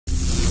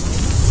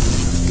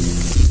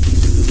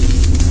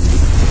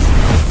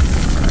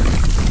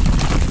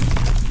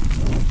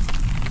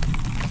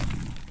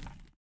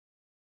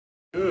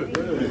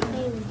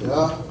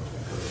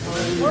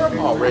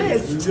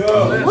Good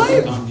job.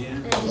 What?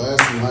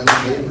 Last night,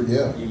 neighbor,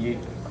 yeah.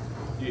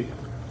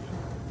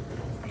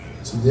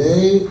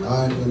 Today,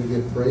 I'm going to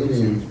get prayed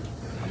in. You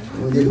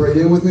want to get prayed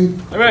in with me?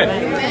 All right.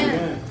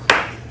 Amen.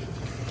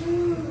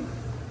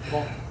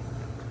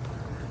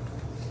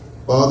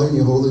 Father, in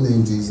your holy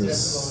name,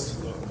 Jesus,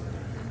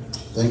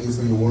 thank you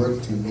for your word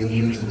that you've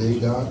given me today,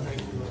 God.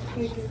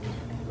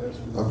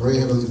 I pray,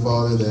 Heavenly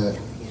Father, that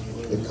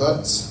it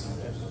cuts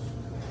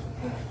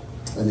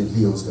and it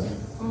heals, God.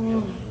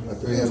 I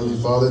pray,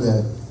 Heavenly Father,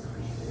 that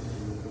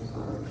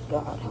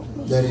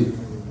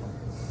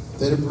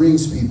it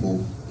brings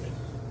people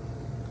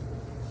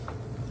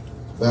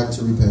back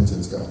to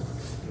repentance, God.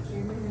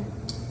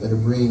 That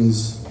it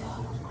brings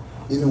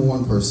even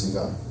one person,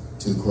 God,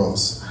 to the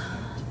cross.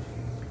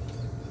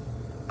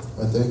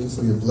 I thank you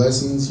for your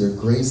blessings, your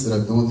grace that I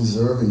don't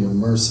deserve, and your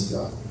mercy,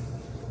 God.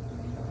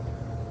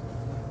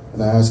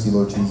 And I ask you,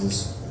 Lord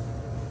Jesus,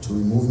 to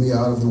remove me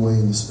out of the way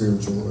in the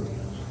spiritual world.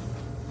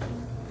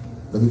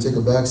 Let me take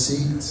a back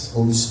seat.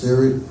 Holy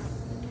Spirit,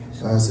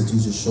 I ask that you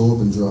just show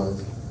up and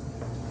drive.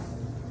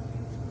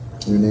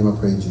 In your name I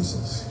pray,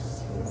 Jesus.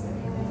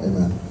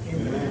 Amen.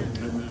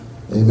 Amen.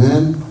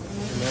 Amen.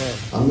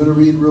 I'm going to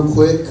read real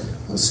quick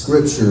a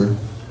scripture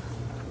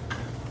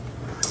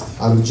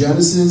out of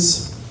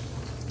Genesis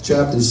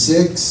chapter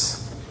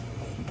 6,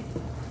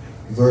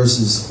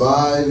 verses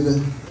 5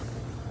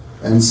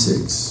 and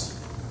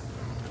 6.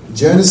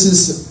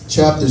 Genesis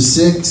chapter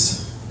 6,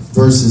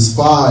 verses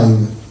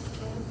 5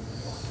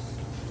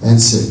 and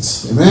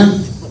 6.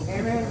 Amen?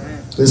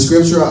 Amen. This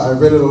scripture, I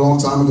read it a long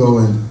time ago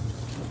and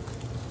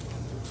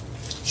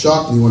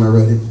shocked me when I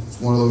read it. It's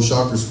one of those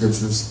shocker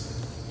scriptures.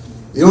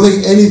 You don't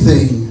think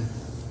anything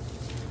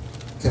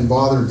can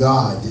bother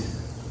God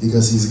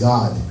because he's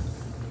God.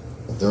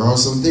 But there are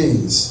some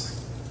things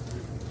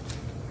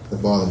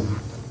that bother him.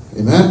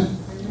 Amen?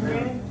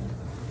 Amen.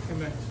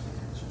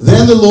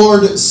 Then the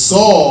Lord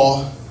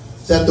saw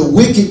that the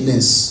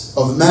wickedness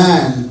of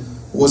man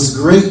was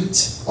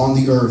great on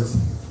the earth,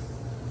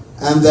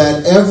 and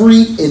that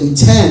every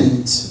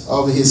intent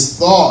of his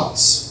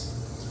thoughts,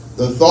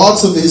 the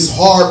thoughts of his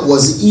heart,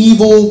 was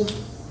evil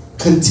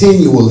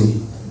continually.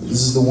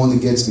 This is the one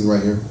that gets me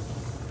right here.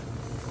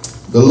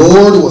 The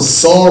Lord was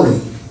sorry.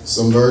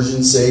 Some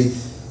versions say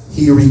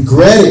he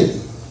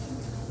regretted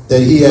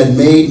that he had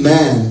made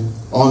man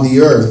on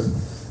the earth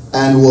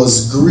and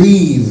was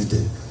grieved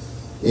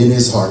in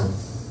his heart.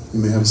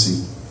 You may have a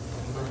seat.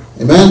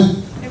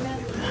 Amen?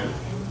 Amen.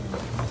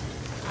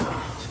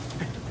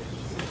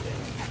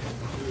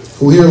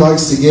 Who here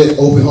likes to get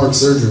open heart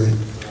surgery?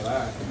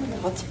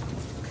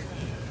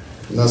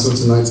 And that's what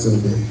tonight's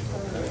going to be.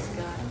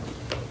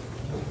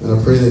 And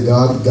I pray that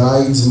God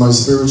guides my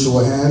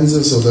spiritual hands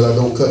so that I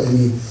don't cut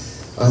any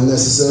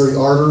unnecessary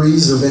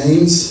arteries or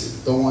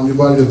veins. Don't want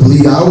anybody to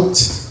bleed out.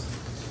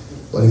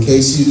 But in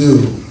case you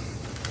do,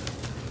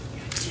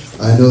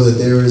 I know that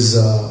there is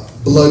a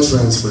blood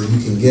transfer you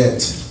can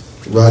get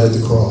right at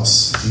the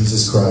cross.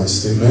 Jesus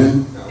Christ.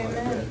 Amen?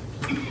 Amen.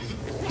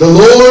 The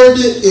Lord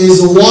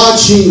is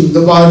watching,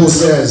 the Bible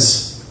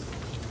says.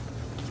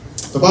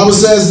 The Bible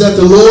says that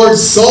the Lord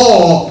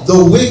saw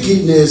the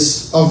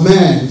wickedness of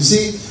man. You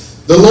see,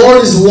 the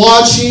Lord is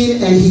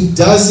watching and he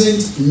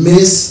doesn't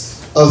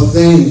miss a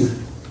thing.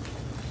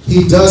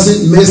 He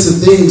doesn't miss a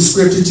thing.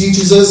 Scripture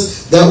teaches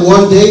us that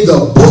one day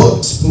the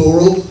books,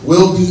 plural,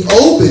 will be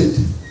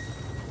opened.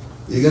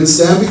 You're going to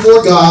stand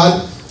before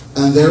God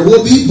and there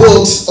will be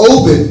books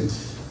open.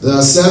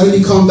 The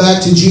 70 come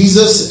back to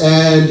Jesus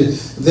and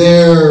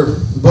they're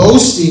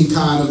boasting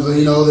kind of,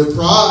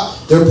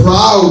 they're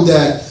proud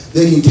that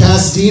they can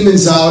cast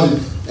demons out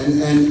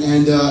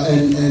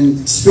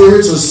and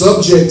spirits are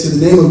subject to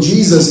the name of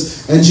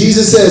Jesus. And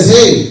Jesus says,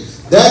 hey,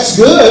 that's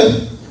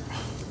good.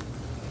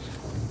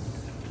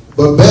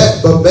 But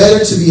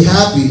better to be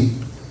happy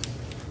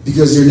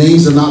because your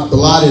names are not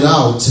blotted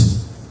out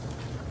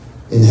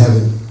in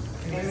heaven.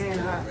 Amen.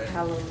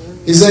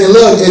 Hallelujah. He's saying,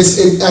 look,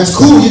 that's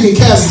cool. You can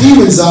cast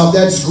demons out.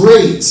 That's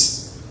great.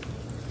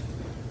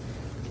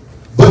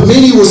 But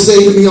many will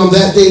say to me on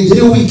that day,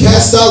 didn't we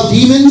cast out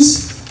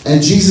demons?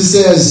 And Jesus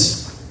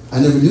says, I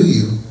never knew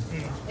you.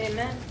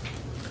 Amen.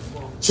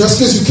 Just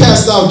because you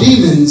cast out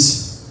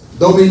demons,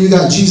 don't mean you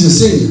got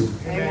Jesus in you.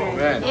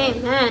 Amen.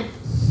 Amen.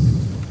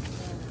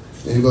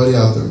 Anybody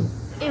out there?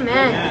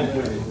 Amen.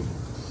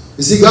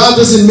 You see, God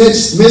doesn't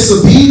miss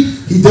a beat.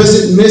 He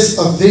doesn't miss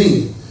a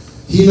thing.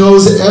 He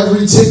knows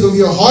every tick of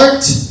your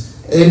heart.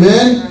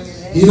 Amen.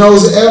 He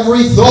knows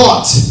every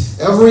thought,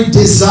 every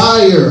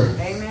desire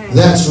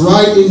that's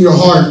right in your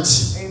heart.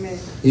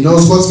 He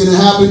knows what's going to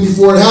happen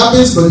before it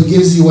happens, but he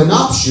gives you an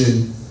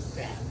option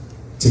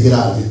to get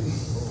out of it.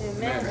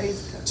 Amen.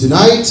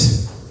 Tonight,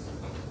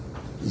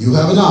 you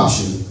have an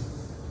option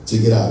to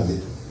get out of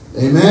it.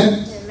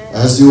 Amen? Amen.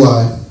 As do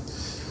I.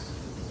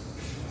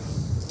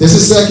 This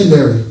is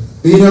secondary.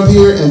 Being up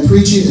here and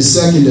preaching is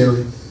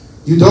secondary.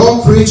 You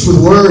don't preach with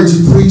words,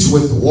 you preach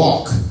with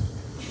walk.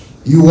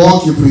 You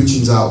walk your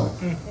preachings out.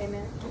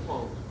 Amen.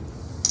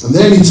 And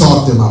then you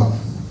talk them out.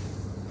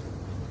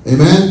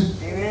 Amen?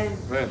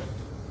 Amen.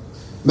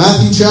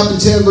 Matthew chapter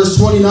 10 verse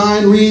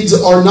 29 reads,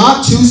 "Are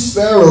not 2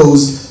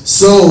 sparrows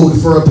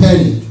sold for a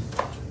penny?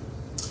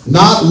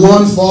 Not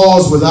one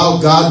falls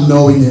without God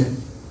knowing it."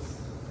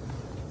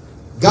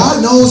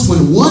 God knows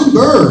when one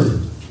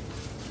bird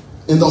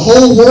in the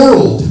whole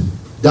world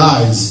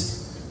dies.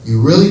 You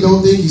really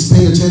don't think he's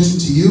paying attention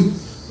to you?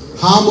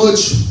 How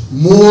much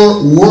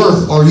more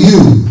worth are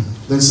you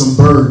than some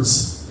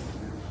birds?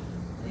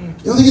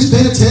 You don't think he's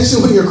paying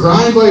attention when you're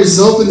crying by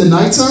yourself in the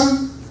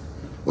nighttime?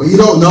 When you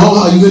don't know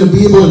how you're going to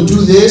be able to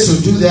do this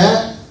or do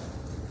that?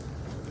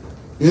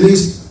 You think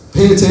he's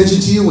paying attention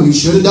to you when you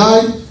should have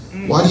died?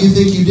 Why do you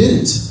think you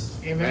didn't?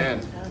 Amen.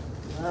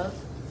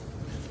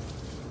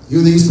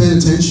 You think he's paying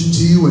attention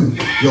to you when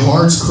your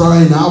heart's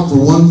crying out for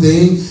one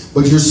thing,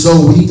 but you're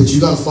so weak that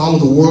you got to follow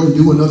the world and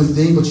do another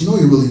thing, but you know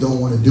you really don't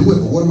want to do it.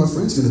 But what are my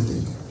friends going to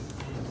think?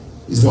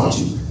 He's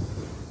watching.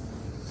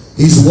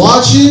 He's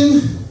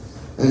watching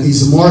and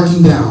he's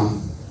marking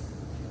down.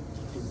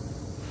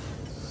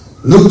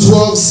 Luke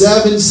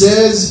 12:7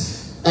 says,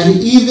 "And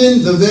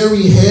even the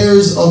very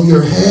hairs of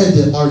your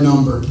head are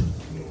numbered."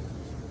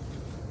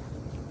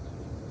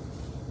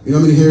 You know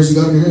how many hairs you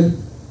got on your head?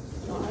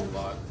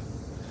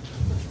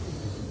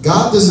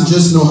 God doesn't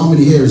just know how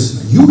many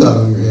hairs you got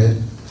on your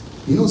head.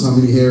 He knows how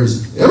many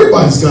hairs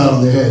everybody's got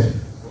on their head.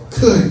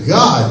 Good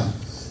God.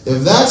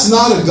 If that's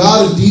not a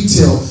God of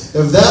detail,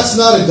 if that's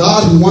not a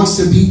God who wants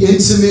to be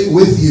intimate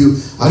with you,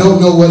 I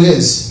don't know what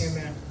is.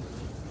 Amen.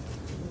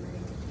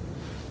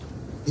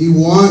 He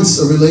wants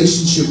a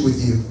relationship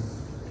with you.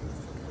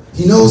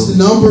 He knows the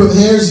number of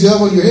hairs you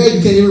have on your head.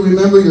 You can't even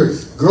remember your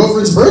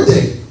girlfriend's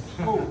birthday.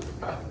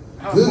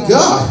 Good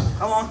God.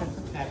 Come on.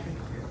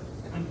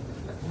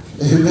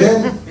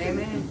 Amen.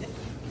 Amen.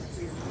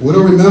 We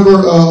don't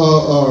remember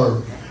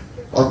our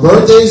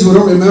birthdays. We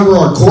don't remember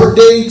our court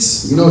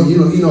dates. You know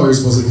you're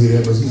supposed to do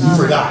that, but you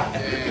forgot.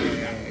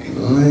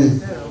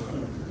 Amen.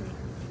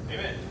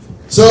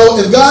 So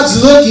if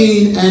God's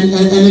looking, and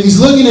if he's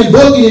looking and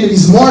booking, and if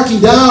he's marking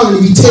down,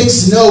 and if he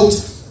takes note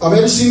of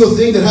every single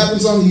thing that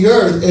happens on the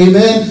earth,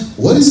 amen,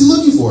 what is he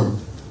looking for?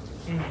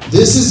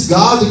 This is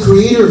God, the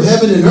creator of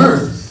heaven and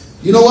earth.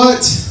 You know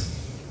what?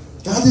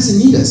 God doesn't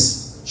need us.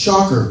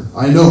 Shocker,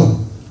 I know.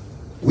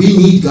 We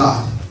need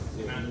God.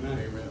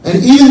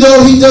 And even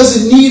though he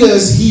doesn't need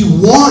us, he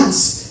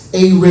wants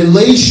a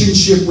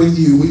relationship with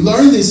you. We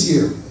learned this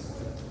here.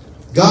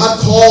 God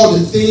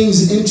called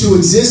things into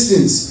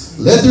existence.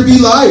 Let there be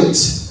light.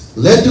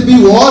 Let there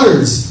be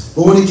waters.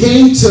 But when it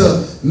came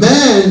to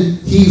man,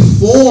 he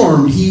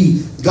formed.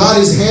 He got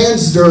his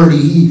hands dirty.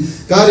 He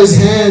got his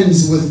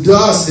hands with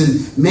dust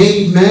and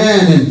made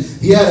man. And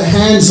he had a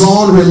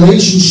hands-on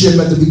relationship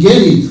at the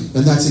beginning.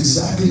 And that's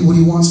exactly what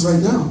he wants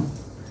right now.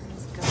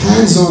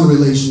 Hands-on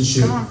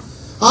relationship.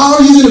 How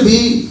are you going to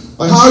be,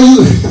 how are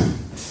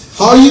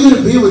you going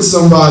to be with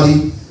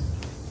somebody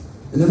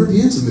and never be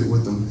intimate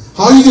with them?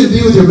 How are you going to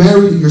be with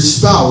your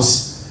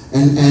spouse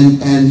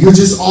and you're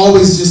just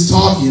always just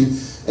talking?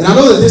 And I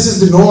know that this is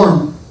the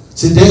norm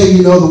today.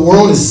 You know, the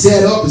world is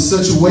set up in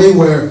such a way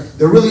where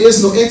there really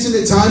is no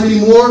intimate time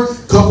anymore.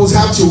 Couples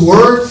have to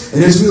work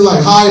and it's really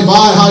like hi,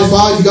 bye, high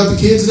five, you got the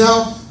kids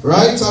now,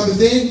 right? Type of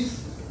thing.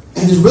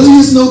 And there really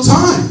is no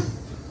time.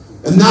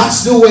 And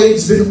that's the way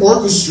it's been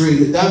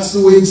orchestrated. That's the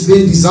way it's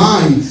been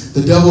designed.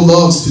 The devil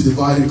loves to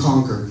divide and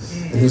conquer.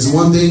 And there's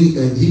one thing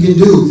he can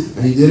do,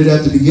 and he did it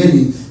at the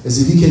beginning,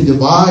 is if he can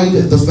divide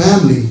the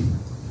family,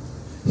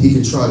 he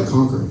can try to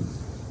conquer it.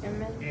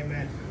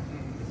 Amen.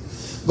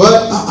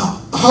 But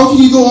how can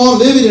you go on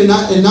living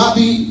and not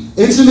be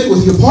intimate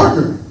with your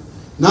partner?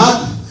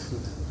 Not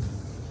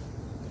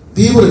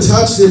be able to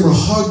touch them or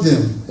hug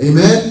them.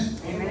 Amen?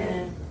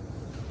 Amen.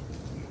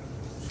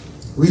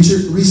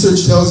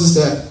 Research tells us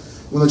that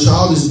when a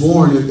child is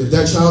born, if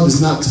that child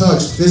is not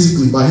touched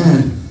physically by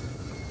hand,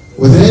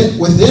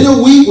 within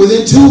a week,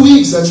 within 2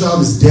 weeks, that child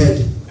is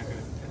dead.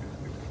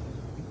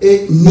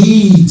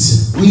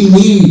 We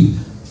need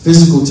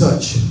physical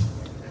touch.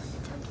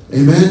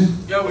 Amen?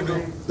 Yeah, we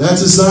do.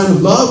 That's a sign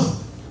of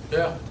love.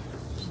 Yeah.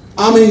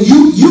 I mean,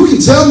 you can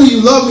tell me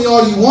you love me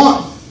all you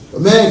want, but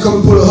man, come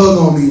and put a hug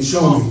on me and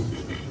show me.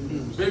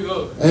 Big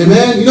hug.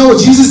 Amen? You know what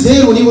Jesus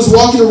did when he was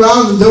walking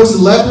around and there was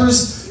the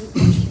lepers?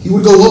 He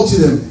would go up to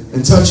them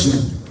and touch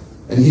them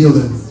and heal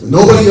them.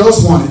 Nobody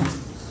else wanted.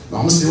 I'm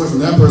going to stay away from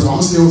that person. I'm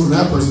going to stay away from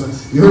that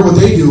person. You heard what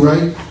they do,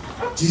 right?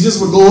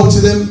 Jesus would go up to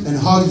them and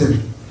hug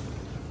them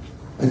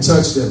and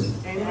touch them.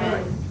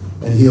 Amen.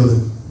 And heal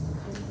them.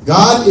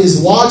 God is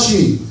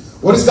watching.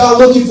 What is God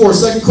looking for?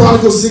 2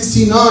 Chronicles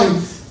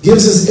 16:9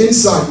 gives us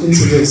insight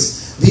into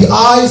this. The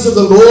eyes of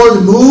the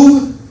Lord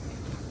move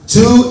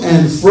to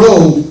and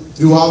fro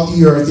throughout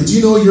the earth. Did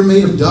you know you're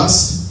made of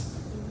dust?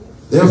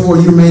 Therefore,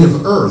 you're made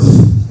of earth.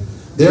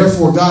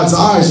 Therefore, God's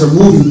eyes are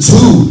moving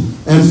to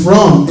and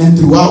from and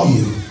throughout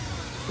you,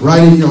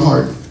 right in your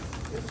heart.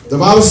 The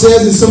Bible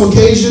says in some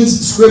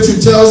occasions, Scripture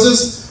tells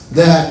us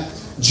that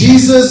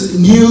Jesus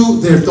knew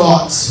their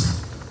thoughts.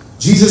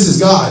 Jesus is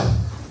God,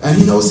 and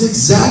he knows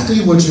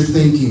exactly what you're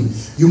thinking.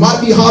 You might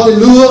be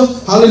hallelujah,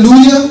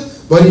 hallelujah,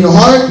 but in your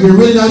heart, you're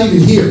really not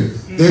even here.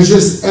 They're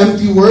just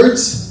empty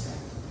words.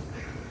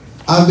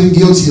 I've been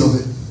guilty of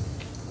it.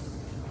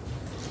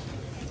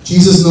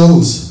 Jesus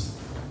knows.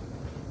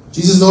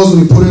 Jesus knows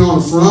when you put it on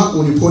the front,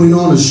 when you're putting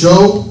on a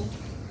show.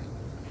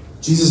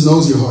 Jesus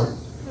knows your heart.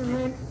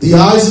 The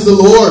eyes of the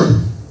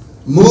Lord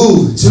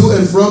move to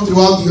and from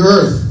throughout the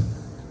earth.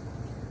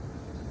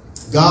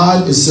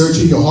 God is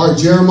searching your heart.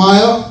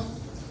 Jeremiah,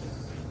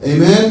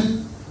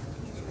 amen,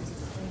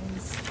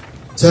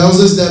 tells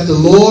us that the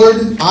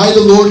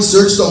Lord,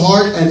 search the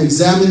heart and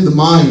examine the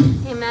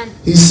mind. Amen.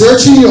 He's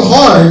searching your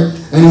heart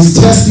and He's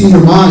testing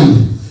your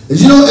mind. Did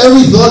you know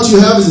every thought you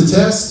have is a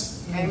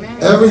test? Amen.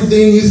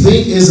 Everything you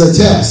think is a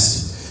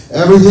test.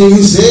 Everything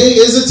you say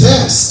is a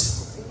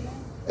test.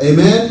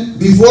 Amen.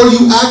 Before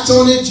you act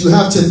on it, you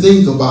have to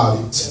think about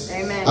it.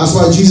 Amen. That's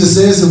why Jesus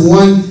says if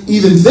one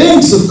even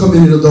thinks of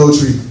committing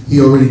adultery,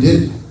 he already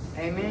did it.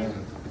 Amen.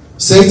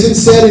 Satan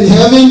said in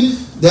heaven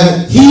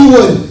that he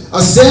would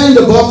ascend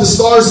above the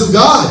stars of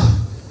God.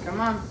 Come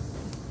on.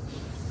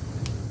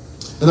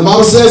 And the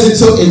Bible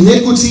says until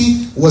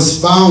iniquity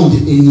was found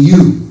in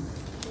you.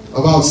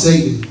 About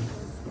Satan.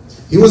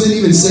 He wasn't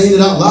even saying it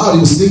out loud.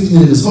 He was thinking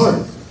it in his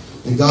heart.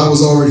 And God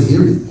was already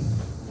hearing it.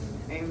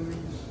 Amen.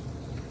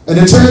 And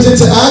it turns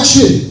into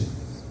action.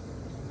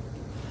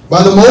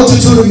 By the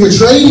multitude of your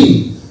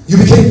training, you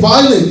became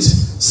violent,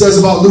 says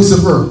about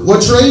Lucifer.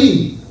 What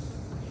training?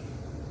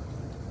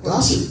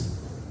 Gossip.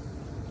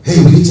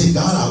 Hey, we can take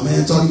God out,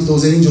 man. Talking to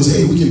those angels.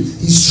 Hey,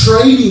 he's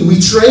trading.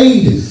 We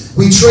trade.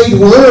 We trade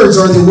words.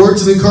 Are they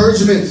words of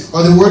encouragement?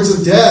 Are they words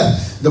of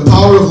death? The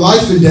power of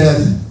life and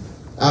death,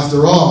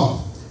 after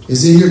all,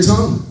 is in your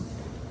tongue.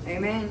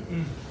 Amen.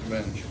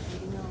 Amen.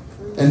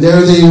 And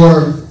there they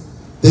were,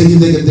 thinking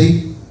they could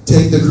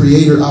take the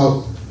Creator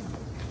out.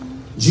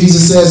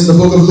 Jesus says in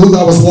the book of Luke,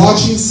 I was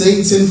watching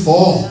Satan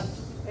fall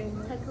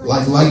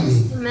like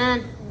lightning.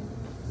 Amen.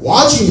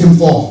 Watching him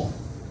fall.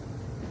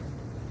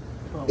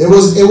 It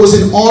was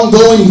an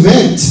ongoing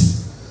event.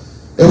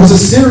 It was a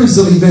series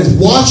of events.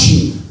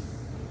 Watching.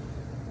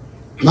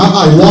 Not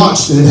I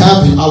watched and it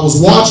happened. I was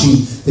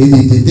watching. They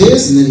did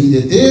this, and then he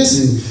did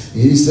this,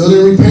 and he still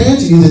didn't repent,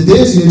 and he did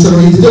this, and he didn't turn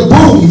around, he did that,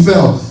 boom, he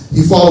fell.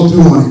 He followed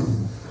through on it.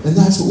 And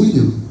that's what we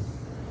do.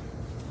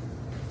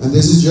 And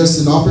this is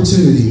just an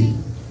opportunity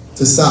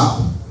to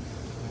stop,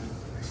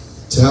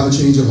 to have a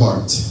change of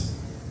heart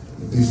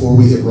before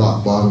we hit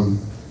rock bottom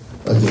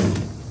again.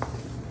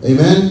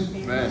 Amen?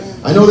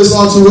 Amen. I know this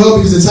all too well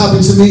because it's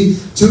happened to me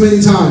too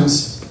many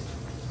times.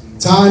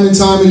 Time and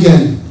time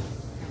again.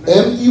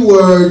 Empty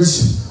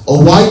words, a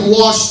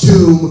whitewashed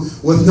tomb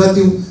with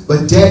nothing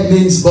but dead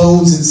men's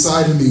bones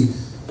inside of me.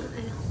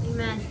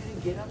 Amen.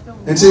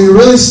 Until you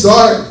really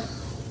start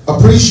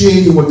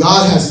appreciating what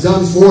God has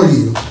done for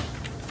you,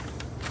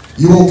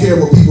 you won't care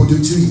what people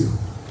do to you.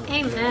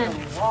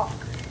 Amen.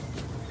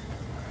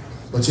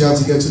 But you have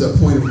to get to that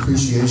point of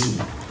appreciation.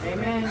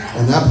 Amen.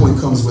 And that point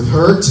comes with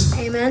hurt,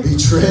 Amen.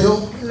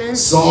 betrayal, Amen.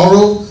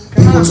 sorrow,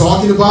 people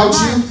talking about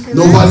you, Amen.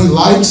 nobody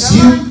likes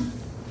you.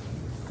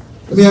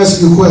 Let me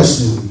ask you a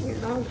question.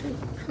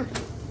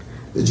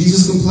 Did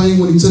Jesus complain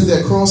when he took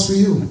that cross for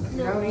you?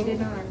 No, he did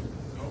not.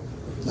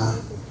 Nah.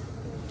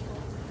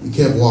 He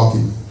kept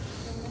walking.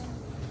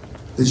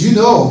 Did you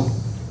know?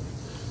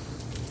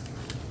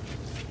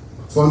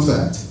 Fun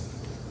fact.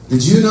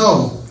 Did you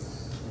know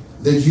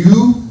that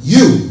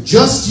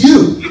just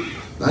you,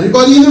 not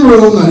anybody in the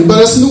room, not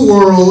anybody else in the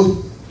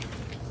world,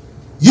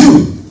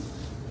 you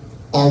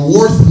are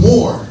worth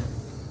more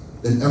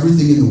than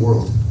everything in the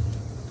world?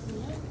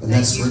 And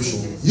that's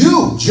scriptural.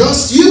 You,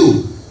 just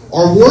you,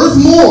 are worth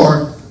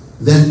more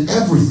than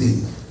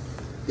everything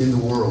in the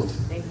world.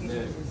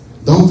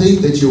 Don't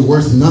think that you're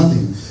worth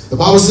nothing. The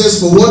Bible says,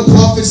 for what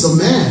profits a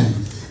man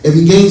if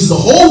he gains the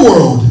whole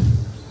world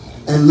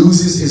and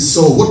loses his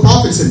soul? What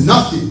profits him?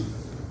 Nothing.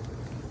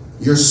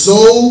 Your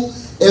soul,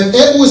 if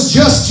it was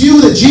just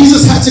you that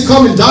Jesus had to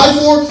come and die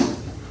for,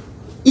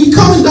 he'd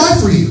come and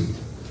die for you.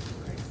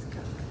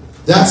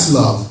 That's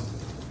love.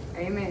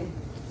 Amen.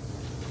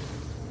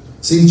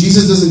 See,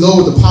 Jesus doesn't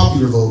go with the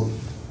popular vote.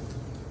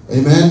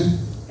 Amen?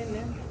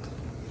 Amen.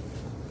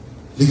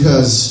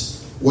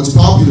 Because what's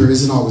popular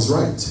isn't always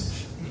right.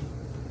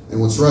 And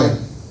what's right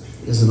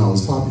isn't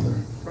always popular.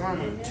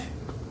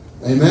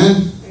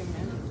 Amen?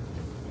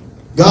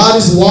 God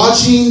is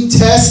watching,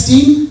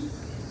 testing,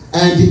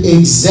 and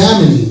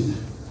examining.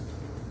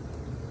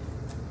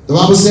 The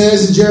Bible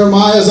says in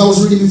Jeremiah, as I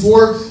was reading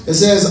before, it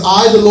says,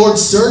 I, the Lord,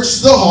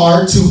 search the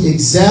heart to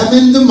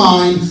examine the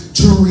mind,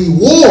 to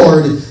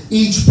reward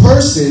each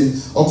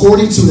person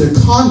according to their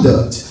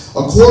conduct,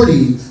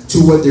 according to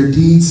what their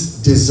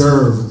deeds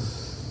deserve.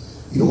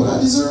 You know what I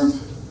deserve?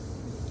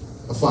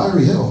 A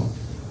fiery hell.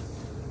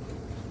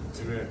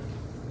 Amen.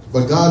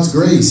 But God's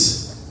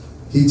grace,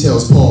 he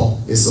tells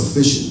Paul, is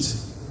sufficient.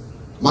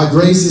 My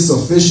grace is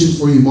sufficient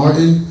for you,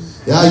 Martin.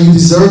 Yeah, you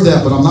deserve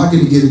that, but I'm not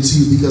going to give it to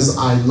you because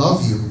I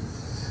love you.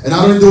 And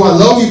not only do I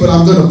love you, but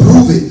I'm going to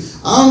prove it.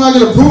 I'm not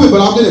going to prove it, but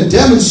I'm going to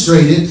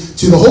demonstrate it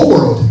to the whole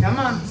world. Come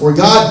on. For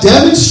God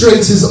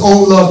demonstrates his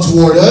own love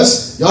toward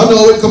us. Y'all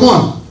know it. Come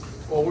on.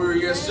 Well, we're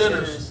yet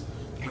sinners.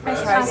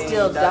 That's right. Christ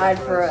still died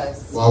for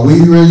us. While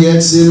we were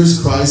yet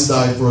sinners, Christ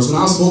died for us. When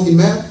I was smoking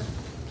meth,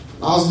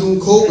 I was doing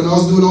coke, and I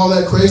was doing all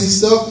that crazy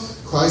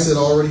stuff, Christ had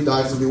already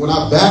died for me. When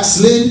I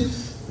backslid,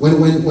 when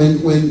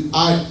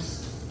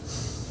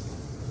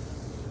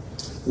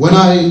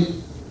I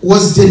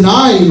was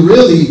denying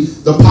really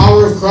the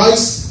power of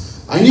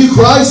Christ, I knew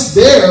Christ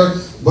there,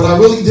 but I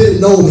really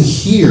didn't know him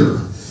here.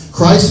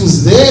 Christ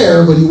was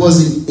there, but he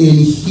wasn't in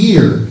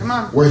here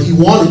where he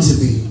wanted to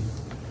be.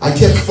 I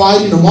kept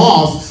fighting him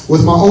off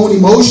with my own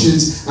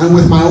emotions and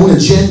with my own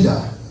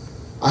agenda.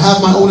 I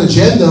have my own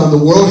agenda, and the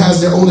world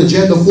has their own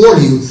agenda for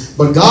you.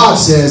 But God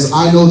says,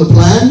 I know the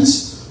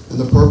plans and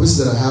the purpose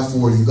that I have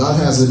for you. God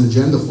has an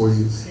agenda for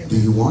you. Do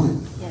you want it?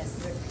 Yes.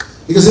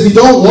 Because if you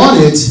don't want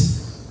it,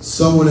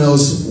 someone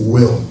else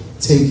will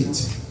take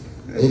it.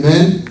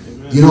 Amen?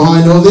 You know how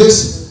I know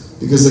this?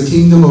 Because the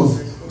kingdom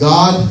of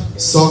God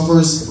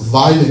suffers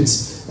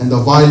violence, and the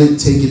violent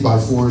take it by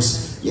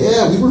force.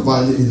 Yeah, we were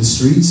violent in the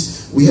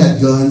streets. We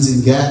had guns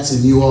and gats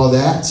and knew all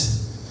that.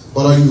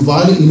 But are you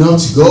violent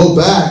enough to go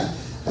back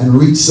and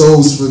reach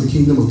souls for the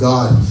kingdom of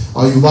God?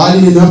 Are you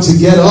violent enough to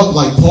get up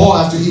like Paul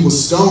after he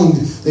was stoned?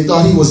 They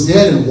thought he was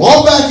dead, and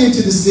walk back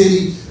into the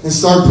city and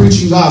start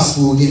preaching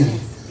gospel again.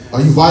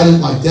 Are you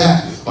violent like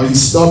that? Are you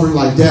stubborn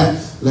like that?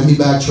 Let me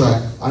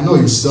backtrack. I know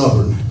you're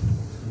stubborn,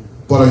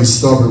 but are you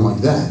stubborn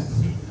like that?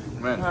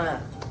 Amen.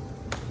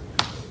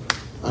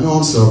 I know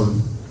I'm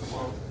stubborn.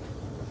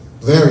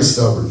 Very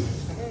stubborn.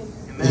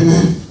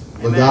 Amen.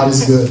 But God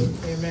is good.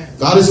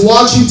 God is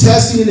watching,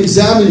 testing, and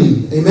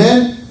examining.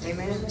 Amen.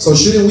 So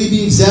shouldn't we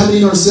be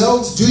examining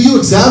ourselves? Do you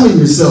examine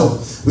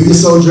yourself? We get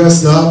so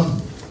dressed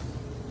up,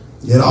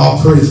 get all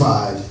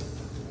prettified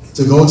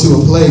to go to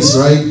a place,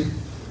 right?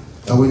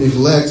 And we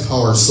neglect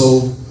how our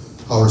soul,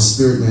 how our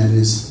spirit man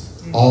is.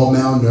 All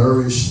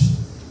malnourished,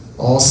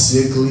 all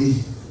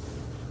sickly,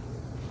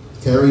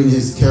 carrying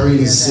his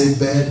sick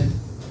bed.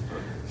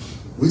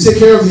 We take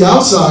care of the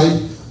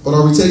outside, but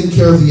are we taking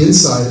care of the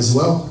inside as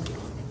well?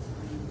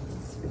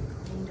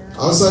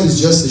 Outside is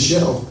just a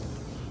shell.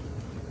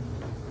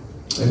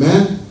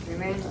 Amen?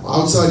 Amen.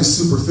 Outside is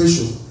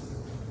superficial.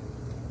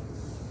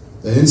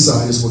 The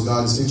inside is what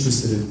God is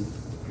interested in.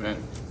 Amen.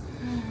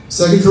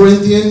 2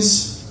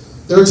 Corinthians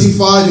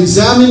 13:5.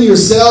 Examine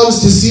yourselves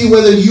to see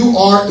whether you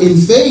are in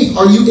faith.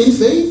 Are you in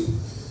faith?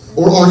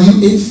 Or are you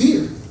in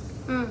fear?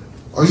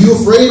 Are you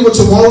afraid what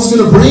tomorrow's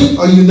going to bring?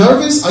 Are you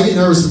nervous? I get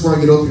nervous before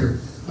I get up here.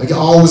 I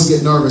always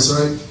get nervous,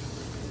 right?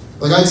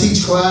 Like I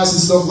teach class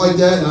and stuff like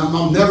that, and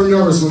I'm never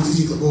nervous when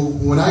teaching.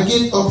 When I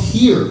get up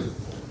here,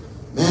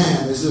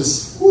 man, it's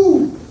just,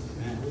 whoo,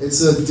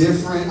 it's a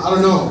different, I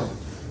don't know.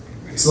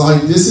 It's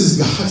like, this is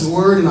God's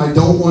word, and I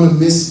don't want to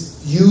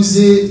misuse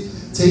it,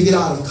 take it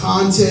out of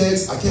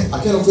context. I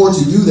can't afford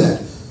to do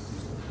that.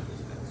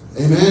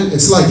 Amen?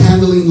 It's like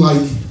handling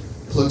like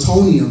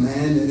plutonium,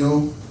 man, you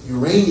know,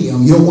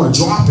 uranium. You don't want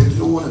to drop it.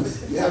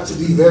 You have to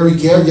be very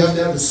careful. You have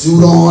to have the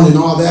suit on and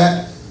all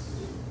that.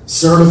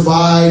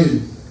 Certified.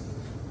 And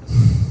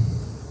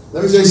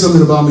let me tell you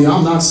something about me.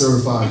 I'm not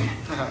certified.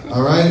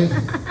 All right?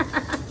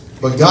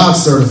 But God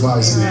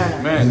certifies me.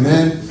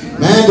 Amen.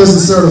 Man doesn't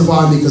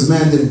certify me because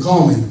man didn't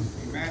call me.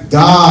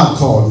 God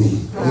called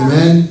me.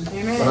 Amen.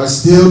 But I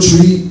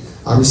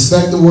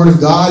respect the word of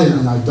God,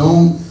 and I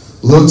don't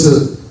look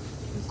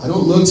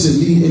to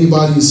lead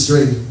anybody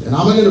astray. And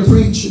I'm not going to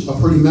preach a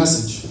pretty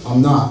message.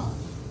 I'm not.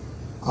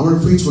 I'm going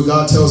to preach what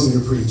God tells me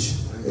to preach.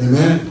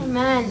 Amen.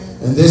 Amen.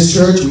 In this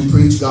church, we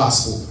preach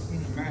gospel.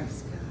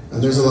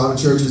 And there's a lot of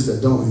churches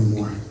that don't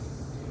anymore,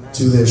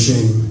 to their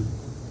shame.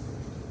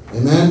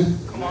 Amen.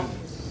 Come on.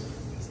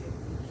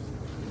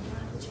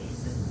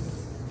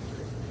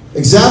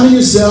 Examine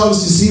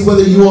yourselves to see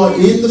whether you are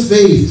in the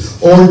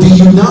faith, or do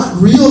you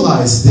not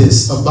realize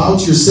this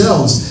about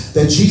yourselves,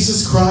 that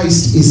Jesus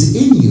Christ is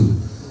in you?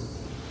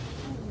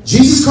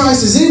 Jesus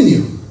Christ is in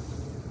you.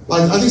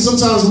 Like, I think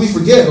sometimes we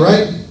forget,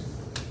 right?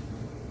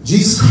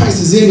 Jesus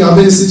Christ is in you. I've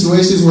been in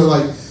situations where,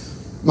 like,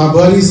 my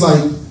buddies,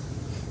 like,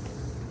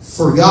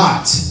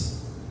 forgot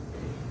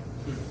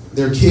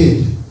their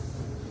kid.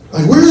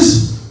 Like,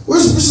 where's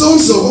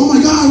so-and-so? Oh,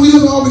 my God, we got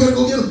to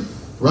go get him.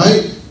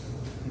 Right?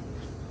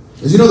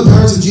 Did you know the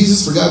parents of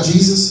Jesus forgot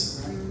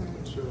Jesus?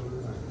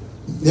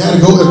 They had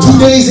to go 2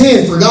 days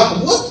in,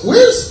 forgot. What?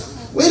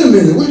 Wait a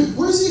minute.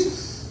 Where's he?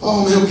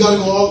 Oh, man, we got to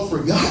go all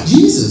forgot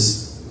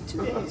Jesus.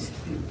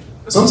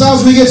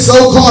 Sometimes we get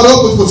so caught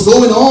up with what's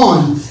going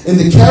on in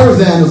the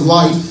caravan of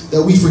life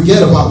that we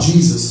forget about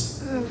Jesus.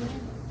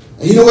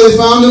 And you know where they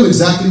found him?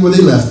 Exactly where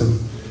they left him.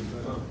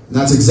 And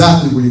that's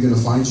exactly where you're going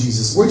to find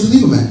Jesus. Where'd you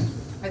leave him at?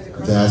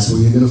 That's where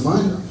you're going to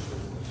find him.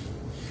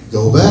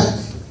 Go back.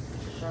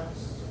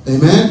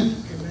 Amen?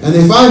 And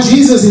they find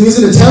Jesus, and he's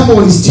in the temple,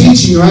 and he's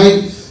teaching,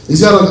 right? He's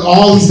got like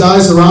all these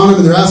guys around him,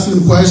 and they're asking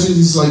him questions.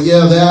 He's like,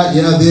 yeah, that,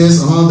 yeah, this,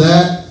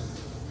 that.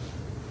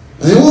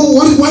 And they, well,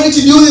 why did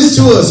you do this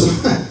to us?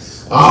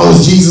 Oh, it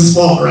was Jesus'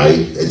 fault,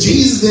 right?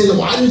 Jesus did.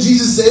 Why didn't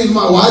Jesus save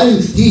my? Why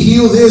didn't he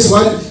heal this?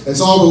 It's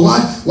all.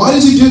 But why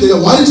did you do that?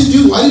 Why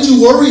did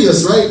you worry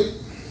us, right?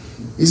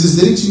 He says,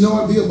 didn't you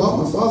know I'd be about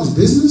my Father's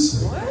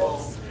business? What?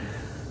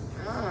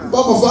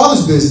 about my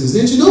Father's business.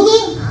 Didn't you know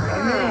that?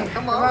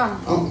 Come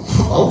on.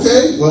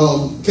 Okay,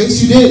 well, in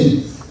case you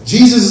didn't,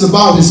 Jesus is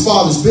about his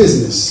Father's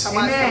business. Come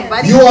on,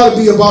 somebody. You ought to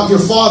be about your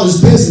Father's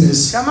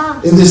business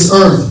in this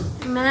earth.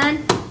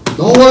 Amen.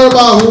 Don't worry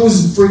about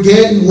who's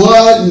forgetting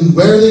what and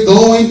where they're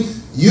going.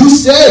 You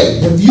stay,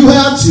 if you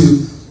have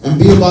to, and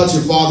be about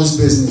your Father's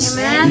business.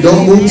 Amen. You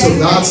don't move till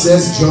God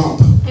says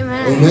jump.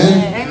 Amen.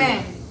 Amen.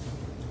 Amen.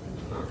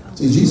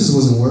 See, Jesus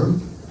wasn't worried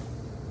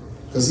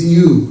because he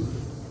knew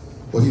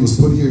what he was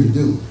put here to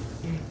do.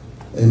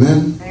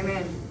 Amen.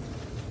 Amen.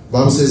 The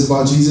Bible says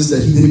about Jesus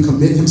that he didn't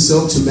commit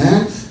himself to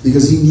man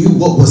because he knew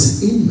what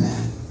was in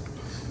man.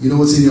 You know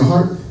what's in your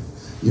heart?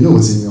 You know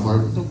what's in your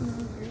heart.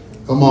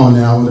 Come on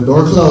now, when the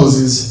door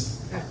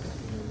closes,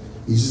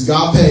 you just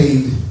got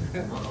paid.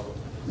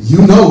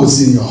 You know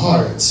what's in your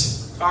heart.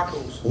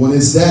 When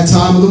it's that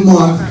time of the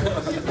month,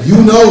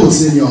 you know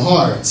what's in your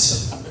heart.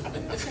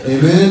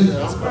 Amen.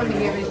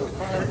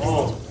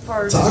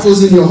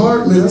 Tacos in your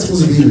heart, man, that's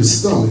supposed to be in your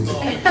stomach.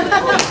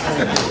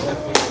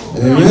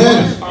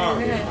 Amen.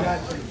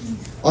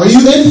 Are you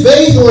in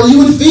faith or are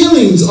you in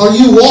feelings? Are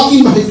you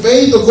walking by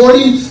faith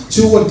according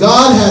to what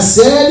God has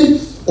said?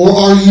 Or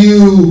are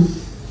you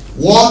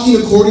walking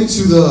according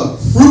to the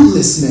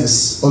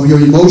fruitlessness of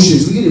your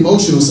emotions? We get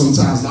emotional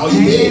sometimes. Now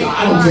you did,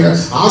 I don't care.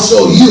 I'll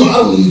show you, I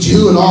don't need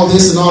you, and all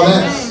this and all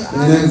that.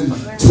 And then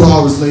 2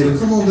 hours later,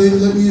 come on baby,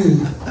 let me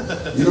in.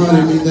 You know how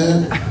I mean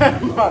that?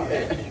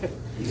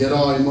 You get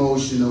all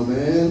emotional,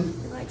 man.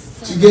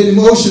 What you get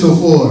emotional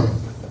for?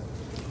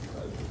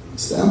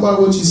 Stand by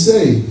what you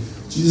say.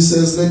 Jesus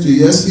says, let your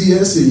yes be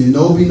yes and your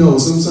no be no.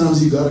 Sometimes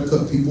you got to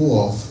cut people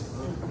off.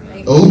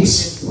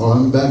 Oops. Oh,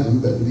 I'm back.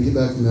 Let me get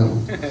back from that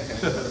one.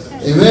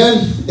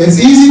 Amen. It's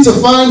easy to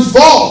find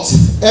fault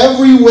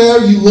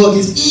everywhere you look.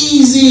 It's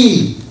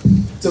easy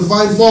to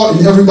find fault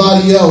in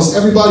everybody else.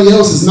 Everybody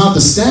else is not the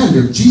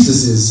standard.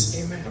 Jesus is.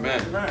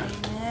 Amen.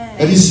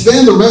 If you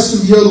spend the rest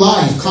of your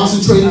life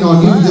concentrating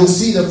on you, you'll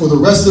see that for the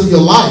rest of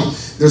your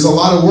life, there's a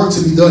lot of work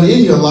to be done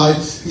in your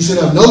life. You should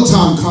have no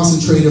time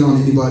concentrating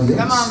on anybody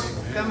else.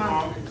 Come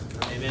on.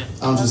 Amen.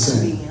 I'm just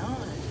saying.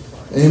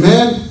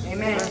 Amen.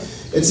 Amen.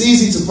 It's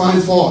easy to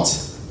find fault.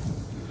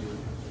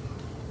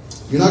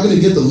 You're not going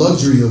to get the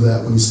luxury of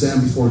that when you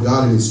stand before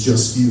God and it's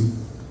just you.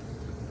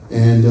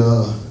 And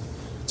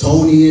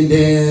Tony and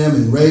them,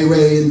 and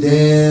Ray and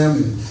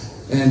them,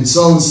 and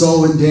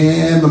so-and-so and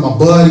them, and my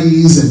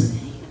buddies.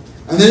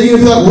 And then you're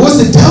going to be like, well, what's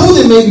the devil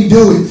that made me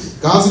do it?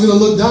 God's going to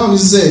look down and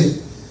say,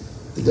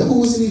 the devil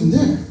wasn't even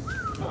there.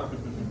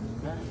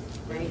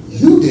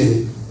 You did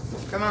it.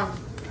 Come on.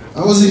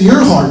 That was in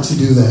your heart to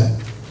do that.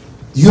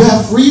 You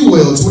have free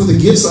will. It's one of the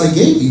gifts I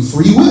gave you,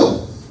 free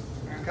will.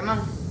 Come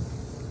on.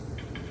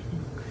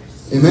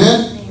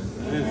 Amen?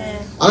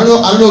 I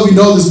don't know if you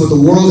know this, but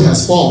the world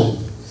has fallen.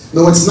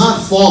 No, it's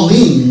not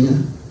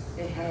falling.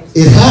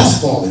 It has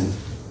fallen.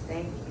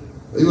 Thank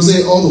you. People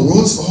say, "Oh, the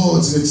world's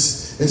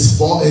it's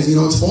falling." You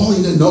know, it's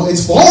falling. No,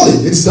 it's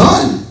fallen. It's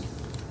done.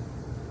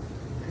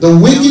 The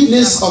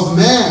wickedness of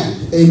man,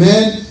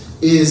 amen,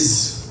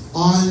 is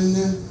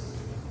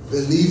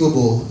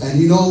unbelievable.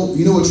 And you know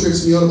what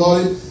trips me out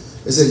about it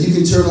is that you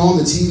can turn on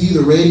the TV,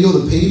 the radio,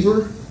 the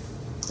paper,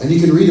 and you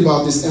can read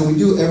about this, and we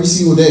do it every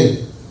single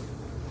day.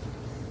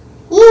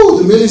 Woo!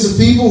 The millions of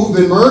people who've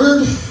been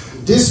murdered,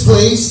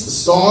 displaced,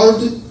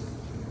 starved,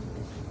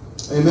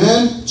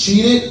 amen,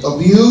 cheated,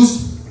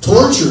 abused,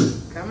 tortured,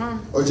 Come on.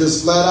 or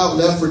just flat out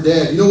left for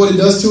dead. You know what it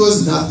does to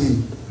us?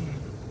 Nothing.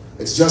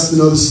 It's just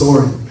another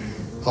story.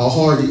 How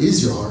hard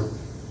is your heart?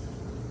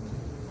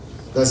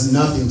 That's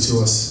nothing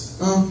to us.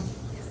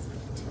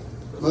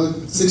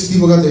 6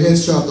 people got their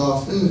heads chopped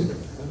off.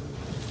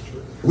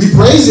 We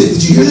praise it.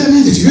 Did you hear that,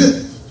 man? Did you hear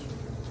that?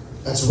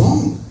 That's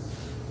wrong.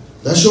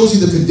 That shows you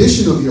the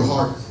condition of your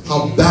heart,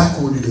 how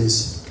backward it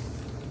is,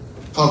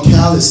 how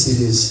callous it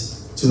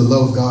is to the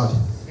love of God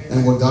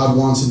and what God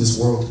wants in this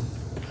world.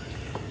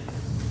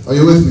 Are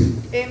you with me?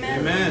 Amen.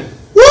 Amen.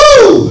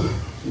 Woo!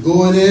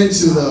 Going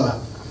into the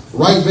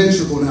right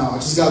ventricle now. I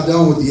just got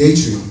done with the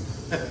atrium.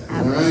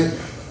 All right?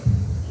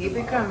 Keep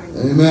it coming.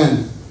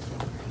 Amen.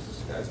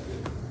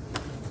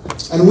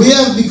 And we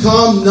have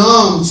become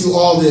numb to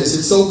all this.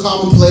 It's so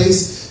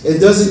commonplace, it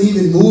doesn't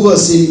even move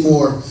us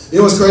anymore. You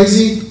know what's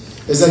crazy?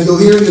 It's like you'll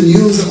hear in the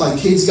news that like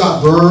kids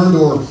got burned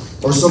or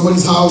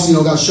somebody's house,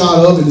 got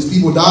shot up and these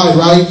people died,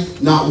 right?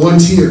 Not one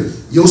tear.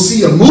 You'll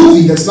see a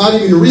movie that's not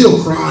even real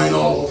crying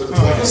all over the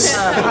place.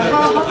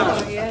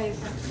 Oh, yes.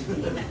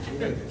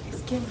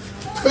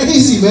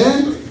 Crazy,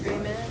 man.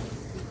 Amen.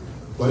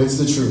 But it's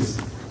the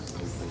truth.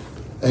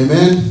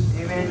 Amen.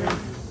 Amen.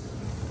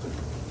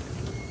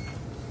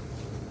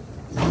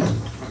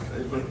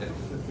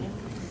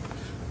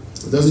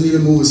 It doesn't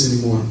even move us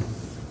anymore.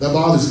 That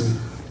bothers me.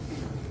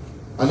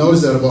 I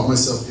noticed that about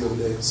myself the other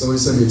day. Somebody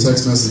sent me a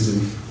text message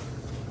and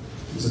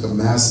it was like a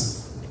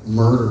mass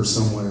murder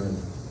somewhere. And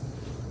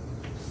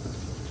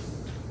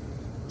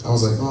I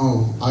was like,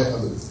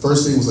 the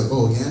first thing was like,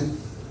 oh, again?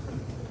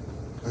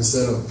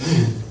 Instead of,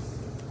 man,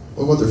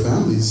 what about their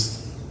families?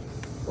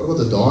 What about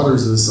the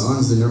daughters or the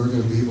sons they're never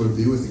going to be able to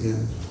be with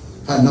again?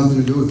 Had nothing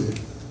to do with it.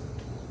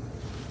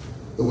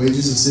 The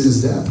wages of sin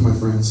is death, my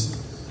friends.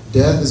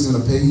 Death is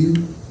going to pay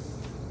you.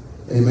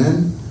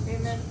 Amen?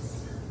 Amen.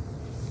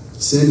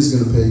 Sin is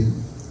going to pay you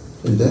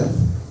in death.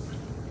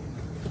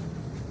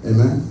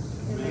 Amen?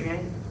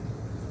 Amen.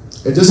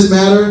 It doesn't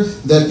matter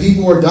that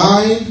people are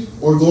dying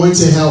or going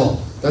to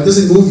hell. That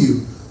doesn't move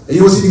you. And you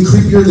know what's even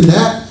creepier than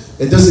that?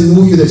 It doesn't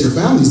move you that your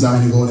family's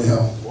dying and going to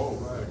hell. Whoa,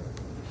 right.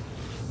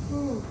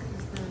 Ooh,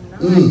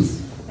 that's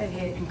nice. That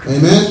hit.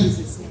 Amen? In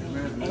Jesus'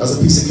 name. That's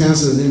a piece of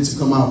cancer that needs to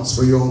come out. It's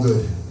for your own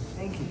good.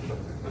 Thank you.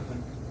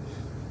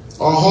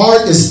 Our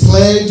heart is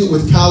plagued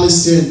with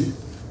callous sin.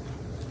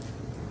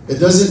 It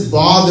doesn't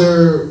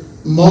bother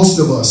most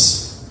of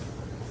us.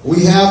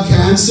 We have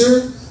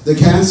cancer. The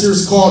cancer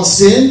is called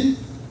sin.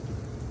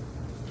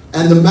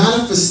 And the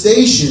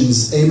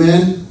manifestations,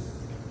 amen,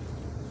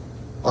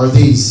 are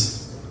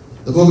these.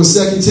 The book of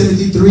 2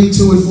 Timothy 3,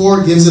 2 and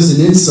 4 gives us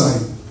an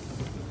insight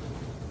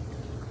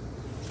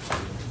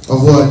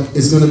of what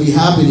is going to be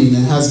happening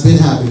and has been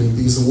happening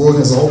because the world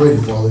has already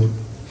fallen.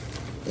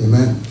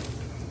 Amen.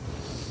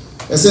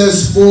 It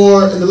says,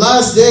 for in the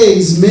last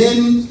days,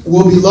 men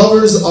will be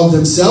lovers of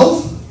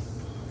themselves,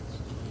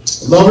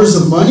 lovers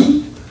of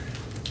money,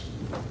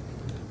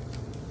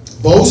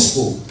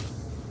 boastful,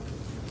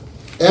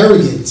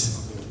 arrogant,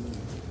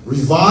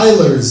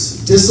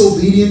 revilers,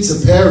 disobedient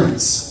to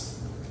parents,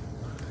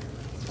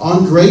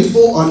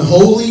 ungrateful,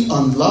 unholy,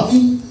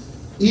 unloving,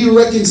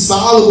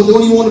 irreconcilable,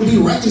 don't even want to be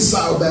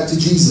reconciled back to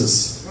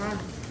Jesus.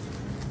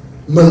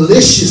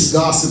 Malicious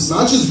gossips,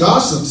 not just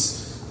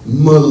gossips,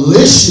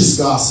 malicious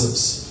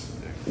gossips,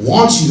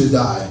 want you to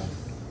die.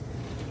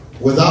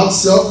 Without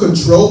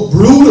self-control,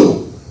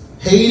 brutal,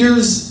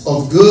 haters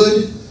of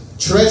good,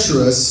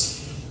 treacherous,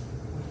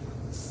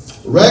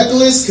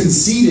 reckless,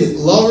 conceited,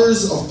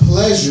 lovers of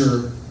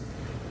pleasure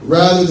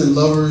rather than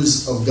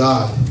lovers of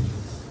God.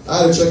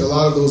 I had to check a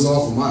lot of those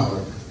off of my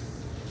heart.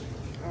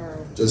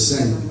 Just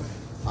saying.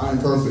 I am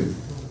perfect.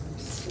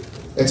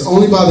 It's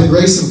only by the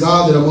grace of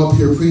God that I'm up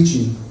here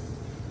preaching.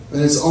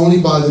 And it's only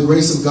by the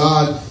grace of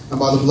God and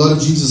by the blood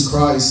of Jesus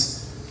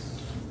Christ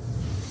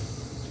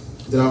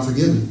that I'm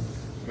forgiven.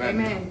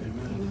 Amen.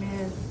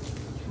 Amen.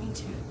 Me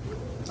too.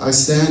 I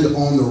stand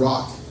on the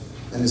rock,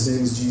 and his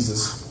name is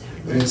Jesus.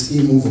 And it's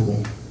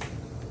immovable.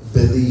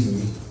 Believe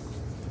me.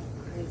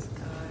 Praise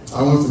God.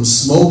 I went from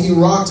smoking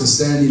rock to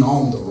standing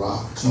on the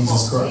rock.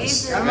 Jesus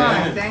Christ. Come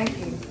on. Thank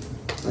you.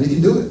 And he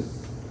can do it.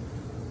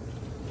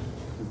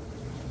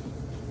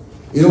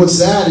 You know what's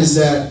sad is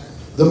that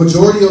the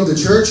majority of the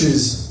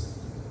churches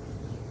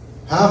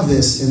have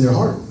this in their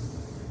heart.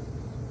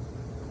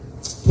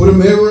 Put a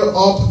mirror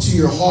up to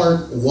your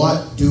heart.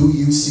 What do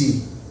you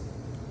see?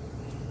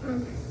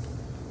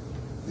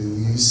 Do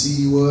you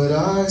see what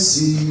I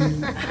see?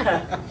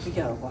 We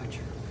gotta watch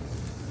her.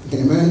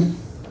 Amen.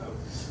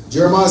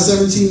 Jeremiah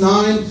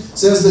 17:9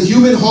 says the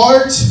human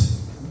heart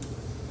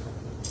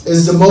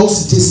is the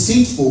most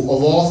deceitful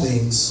of all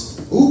things.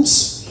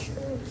 Oops.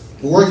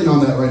 We're working on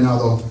that right now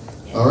though.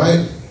 All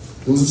right?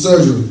 Doing some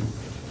surgery.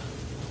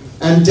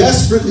 And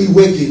desperately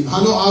wicked.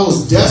 I know I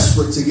was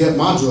desperate to get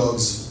my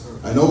drugs.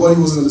 And nobody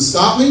was going to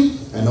stop me.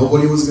 And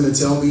nobody was going to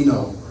tell me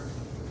no.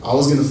 I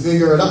was going to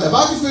figure it out. If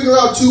I could figure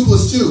out 2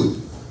 plus 2,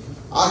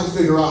 I can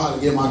figure out how to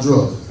get my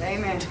drug.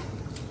 Amen.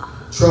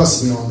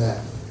 Trust me on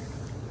that.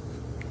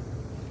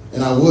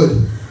 And I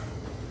would.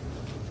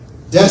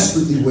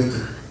 Desperately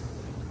wicked.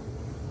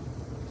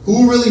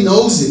 Who really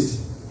knows it?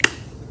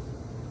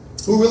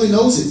 Who really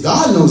knows it?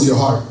 God knows your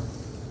heart.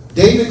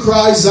 David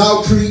cries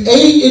out, create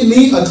in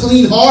me a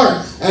clean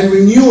heart and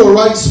renew a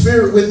right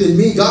spirit within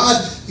me.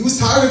 God, he was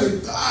tired of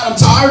it. God, I'm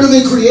tired of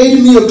it.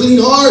 Creating me a clean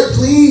heart,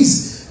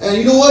 please. And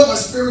you know what? My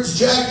spirit's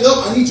jacked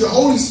up. I need your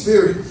Holy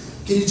Spirit.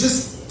 Can you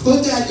just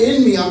put that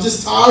in me? I'm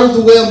just tired of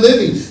the way I'm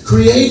living.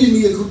 Create in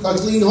me a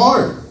clean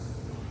heart.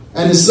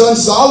 And his son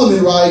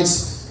Solomon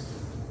writes,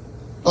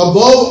 above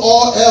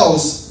all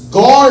else,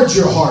 guard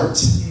your heart.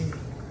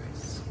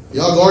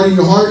 Y'all guarding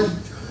your heart?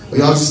 Or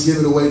y'all just give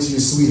it away to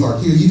your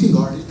sweetheart? Here, you can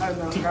guard it. I'm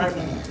gonna guard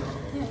me.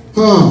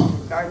 Huh.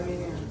 Guard me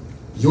now.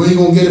 You ain't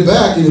going to get it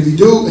back. And if you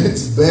do,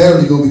 it's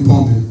barely going to be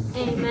pumping.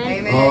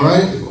 Amen. Amen. All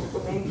right?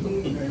 Thank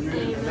you.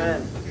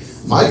 Amen.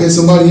 Might get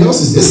somebody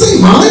else's. This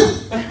ain't mine.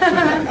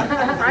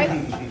 Right?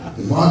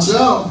 Watch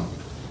out.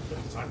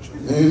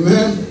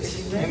 Amen.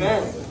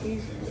 Amen.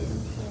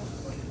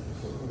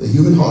 The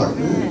human heart,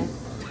 man.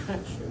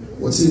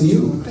 What's in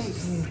you?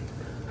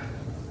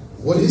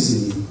 What is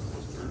in you?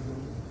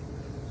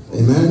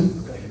 Amen.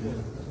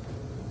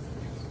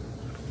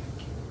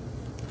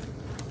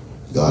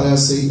 God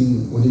asked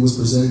Satan when he was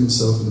presenting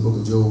himself in the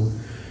book of Job,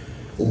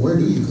 well, where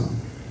do you come?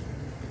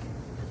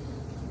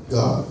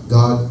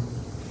 God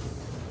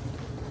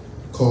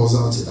calls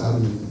out to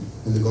Adam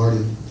in the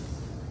garden,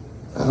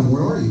 Adam,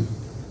 where are you?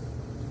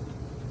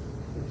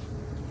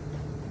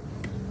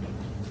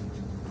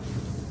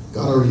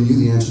 God already knew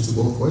the answer to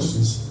both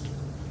questions,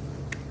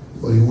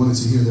 but he wanted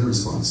to hear their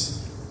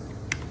response.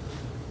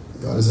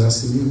 God is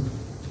asking you,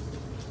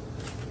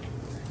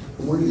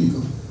 where do you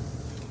come?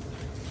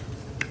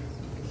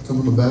 You come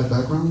from a bad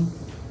background?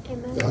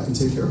 Amen. God can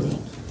take care of that.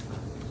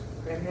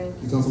 Amen.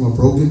 You come from a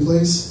broken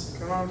place,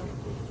 Come on.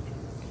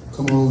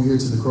 come on over here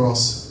to the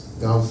cross.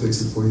 God will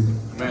fix it for you.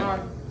 Come on.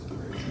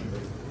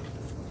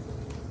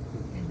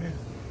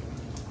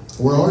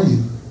 Where are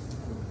you?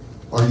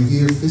 Are you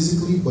here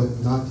physically but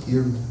not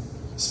here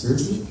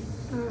spiritually?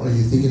 Are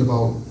you thinking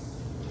about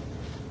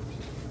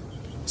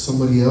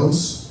somebody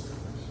else?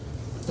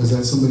 Is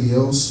that somebody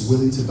else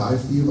willing to die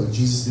for you like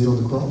Jesus did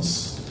on the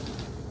cross?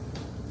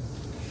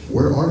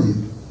 Where are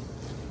you?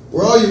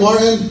 Where are you,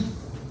 Martin?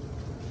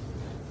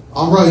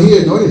 I'm right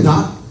here. No, you're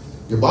not.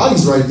 Your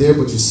body's right there,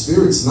 but your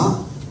spirit's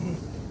not.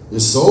 Your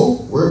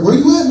soul? Where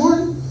you at,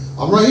 Martin?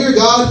 I'm right here,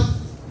 God.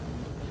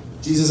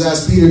 Jesus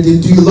asked Peter, do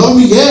you love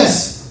me?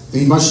 Yes.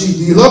 Feed my sheep.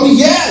 Do you love me?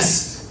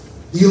 Yes.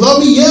 Do you love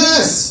me?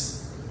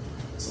 Yes.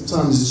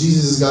 Sometimes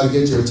Jesus has got to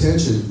get your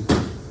attention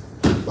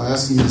by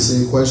asking you the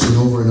same question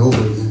over and over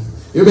again.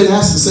 You ever been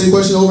asked the same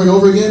question over and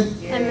over again?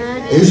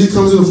 Amen. It usually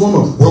comes in the form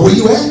of, where were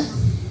you at?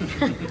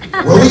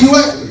 Where were you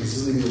at?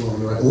 Just leave me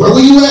alone, right? Where were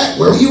you at?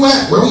 Where were you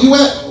at? Where were you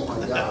at? Oh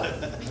my God.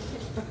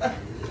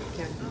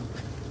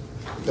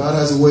 God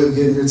has a way of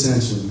getting your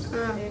attention.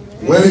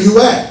 Where are you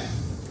at?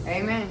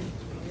 Amen.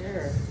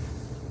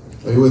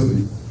 Are you with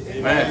me?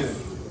 Amen.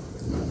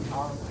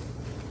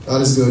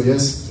 God is good,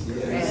 yes?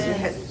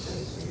 Yes.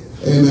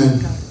 Amen.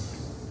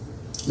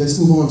 Let's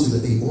move on to the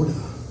aorta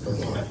of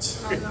the heart.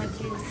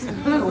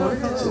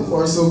 So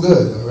far, so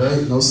good, all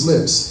right? No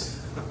slips.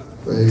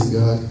 Praise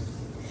God.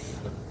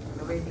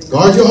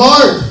 Guard your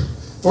heart,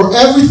 for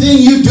everything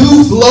you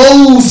do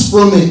flows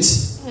from it.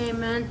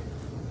 Amen.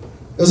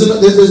 There's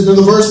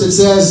the verse that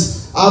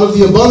says, out of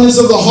the abundance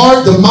of the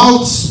heart, the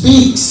mouth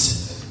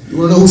speaks. You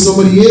want to know who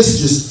somebody is?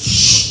 Just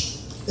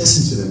shh,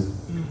 listen to them.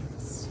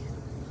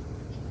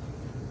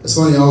 It's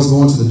funny, I was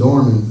going to the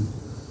dorm and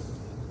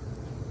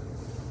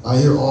I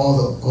hear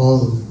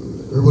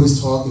everybody's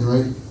talking,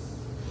 right?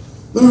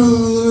 I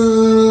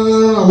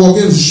walk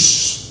in,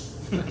 shh.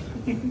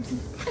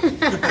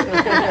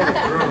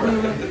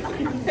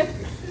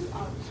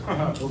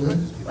 Okay.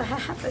 What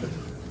happened?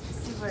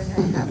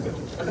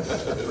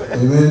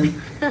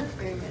 Amen.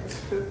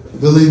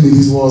 Believe me,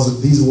 these walls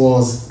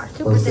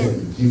are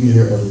thin. You can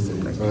hear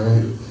everything. All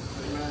right.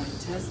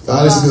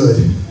 God is good.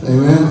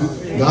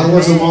 Amen. God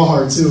works on my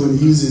heart too, and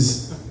He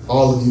uses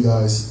all of you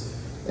guys.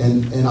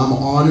 And I'm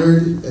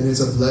honored, and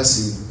it's a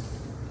blessing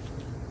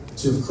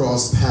to have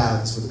crossed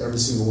paths with every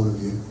single one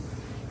of you.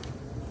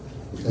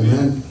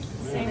 Amen.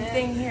 Same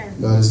thing here.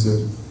 God is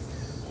good.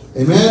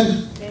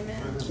 Amen.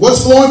 Amen.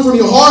 What's flowing from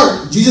your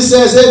heart? Jesus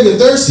says, hey, if you're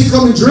thirsty,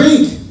 come and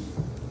drink.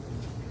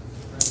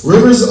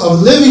 Rivers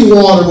of living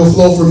water will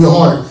flow from your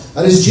heart.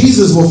 That is,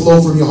 Jesus will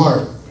flow from your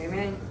heart.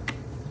 Amen.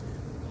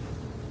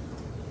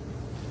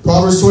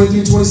 Proverbs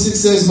 23:26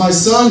 says, my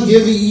son,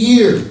 give me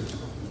ear.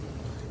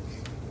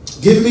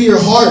 Give me your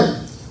heart,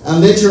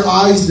 and let your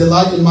eyes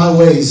delight in my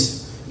ways.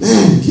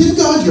 Man, give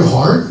God your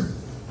heart.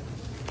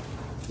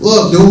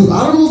 Look, dude,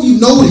 I don't know if you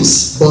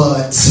noticed,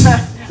 but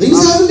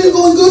things haven't been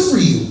going good for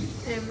you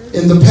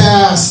in the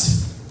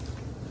past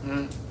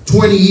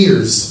 20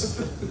 years.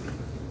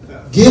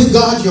 Give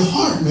God your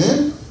heart,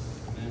 man.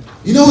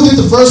 You know who did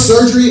the first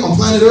surgery on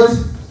planet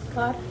Earth?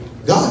 God.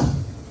 God.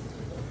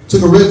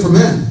 Took a rib from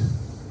man.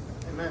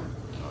 Amen.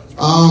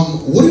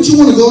 Wouldn't you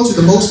want to go to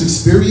the most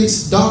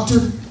experienced doctor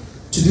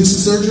to do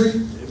some surgery?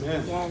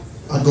 Amen. Yes.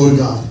 I'd go to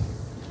God.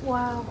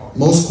 Wow.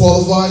 Most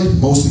qualified,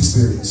 most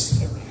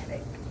experienced.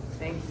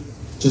 Thank you.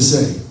 Just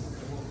say.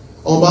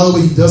 Oh, by the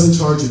way, He doesn't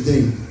charge a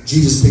thing.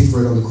 Jesus paid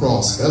for it on the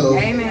cross. Hello.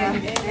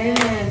 Amen.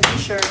 Amen.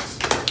 Sure.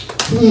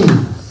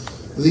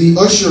 The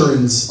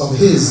assurance of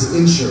His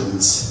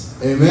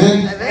insurance.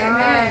 Amen.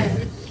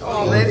 Amen.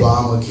 Oh, baby.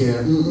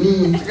 Obamacare.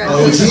 got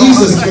Oh,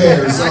 Jesus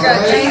cares. I all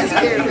got right? Jesus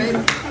care,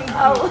 baby.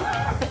 Oh.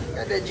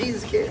 Got that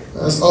Jesus care.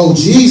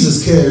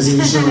 Jesus cares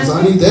insurance.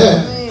 I need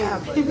that.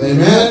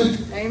 Amen.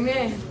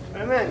 Amen.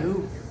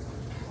 Amen.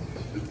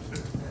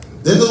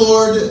 Then the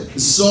Lord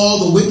saw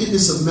the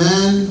wickedness of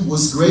man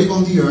was great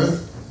on the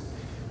earth,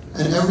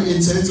 and every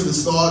intent of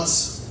his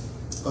thoughts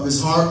of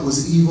his heart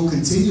was evil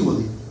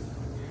continually.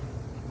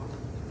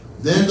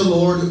 Then the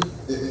Lord, and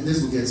this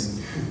is what gets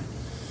me.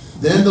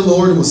 Then the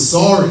Lord was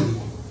sorry.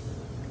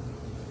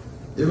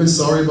 You ever been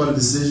sorry about a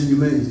decision you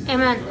made?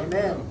 Amen.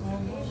 Amen.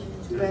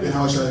 Man,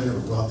 I wish I had never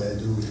brought that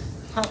dude.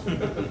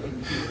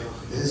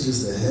 It's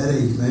just a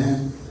headache,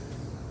 man.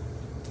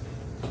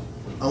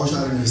 I wish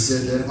I hadn't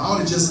said that. If I would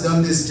have just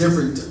done this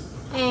different,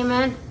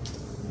 Amen.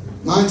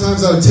 9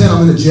 times out of 10,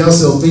 I'm in a jail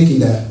cell thinking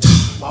that.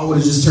 If I would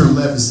have just turned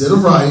left instead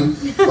of right,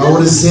 if I would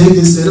have zigged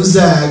instead of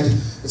zagged,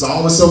 it's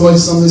always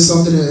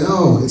something.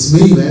 No, it's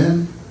me,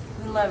 man.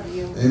 We love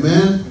you.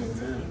 Amen.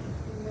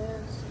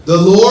 The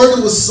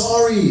Lord was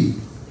sorry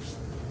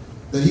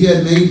that He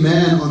had made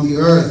man on the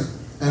earth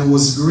and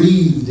was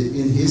grieved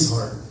in His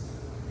heart.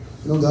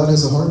 You know God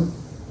has a heart?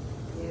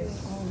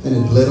 And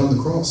it bled on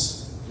the cross.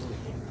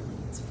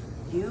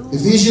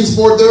 Ephesians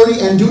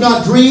 4:30, and do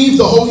not grieve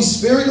the Holy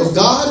Spirit of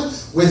God,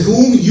 with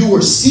whom you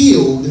were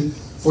sealed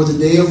for the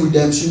day of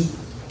redemption.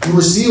 You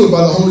were sealed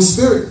by the Holy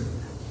Spirit.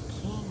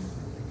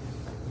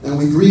 And and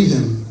we grieve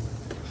him.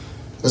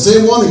 The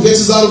same one that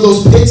gets us out of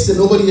those pits that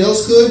nobody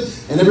else could,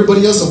 and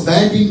everybody else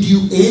abandoned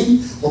you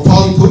in, or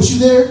probably put you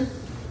there.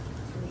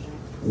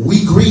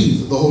 We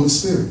grieve the Holy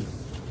Spirit.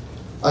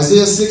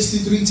 Isaiah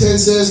 63:10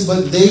 says,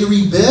 but they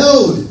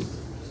rebelled.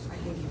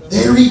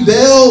 They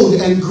rebelled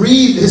and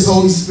grieved his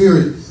Holy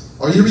Spirit.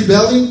 Are you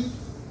rebelling?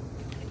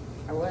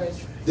 I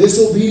was.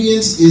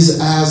 Disobedience is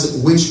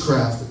as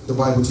witchcraft, the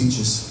Bible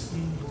teaches.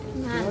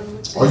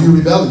 Are you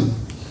rebelling?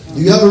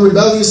 Do you have a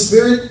rebellious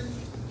spirit?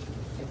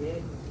 I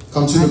did.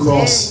 Come to the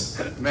cross.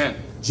 Amen.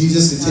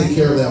 Jesus can take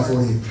care of that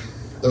for you.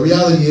 The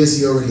reality is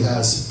he already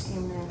has.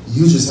 Amen.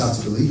 You just have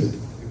to believe it.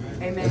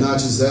 Amen. And not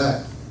just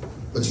that,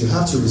 but you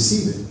have to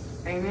receive it.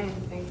 Amen.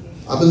 Thank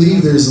you. I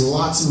believe there's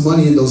lots of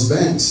money in those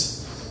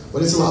banks,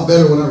 but it's a lot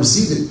better when I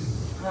receive it.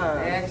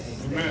 Yes.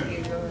 Thank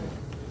you, Lord.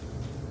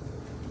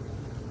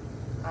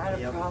 I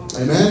had a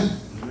problem. Amen?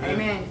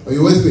 Amen. Are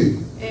you with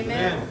me?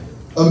 Amen.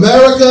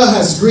 America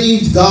has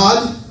grieved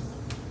God.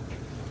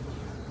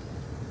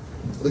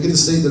 Look at the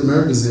state that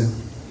America's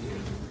in.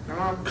 Come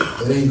on.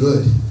 It ain't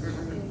good.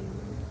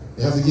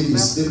 They have to give you a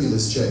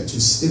stimulus check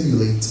to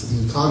stimulate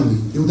the economy.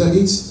 You know what that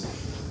means?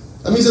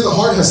 That means that the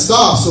heart has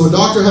stopped, so a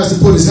doctor has to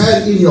put his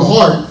hand in your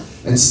heart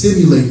and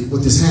stimulate it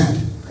with his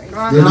hand.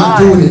 You're not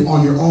doing it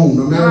on your own.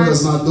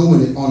 America's not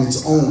doing it on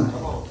its own.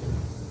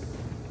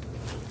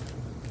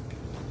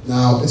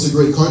 Now, it's a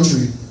great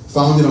country,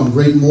 founded on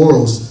great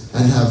morals,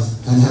 and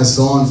has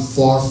gone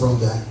far from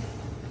that.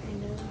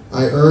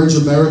 I urge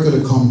America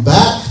to come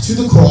back to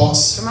the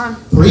cross, Come on.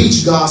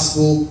 preach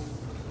gospel,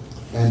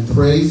 and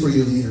pray for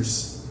your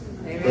leaders.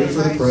 Amen. Pray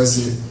for the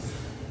president.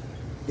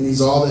 He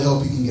needs all the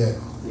help he can get.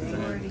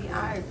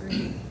 I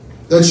agree.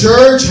 The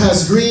church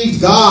has grieved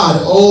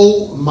God.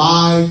 Oh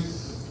my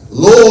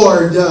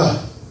Lord. I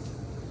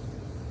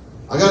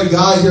got a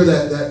guy here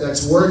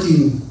that's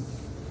working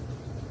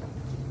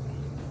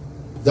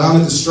down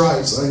at the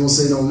Stripes. I ain't gonna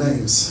say no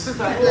names.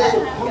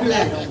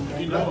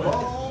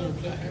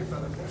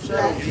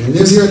 And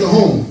lives here at the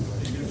home.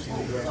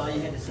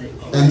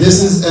 And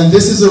this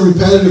is a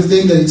repetitive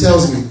thing that he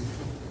tells me.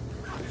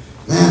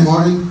 Man,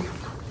 Marty,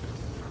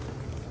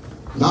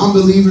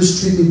 non-believers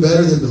treat me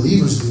better than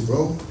believers do,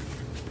 bro.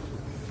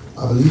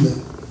 I believe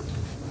that.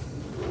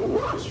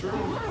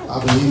 I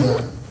believe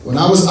that. When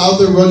I was out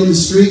there running the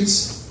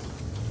streets,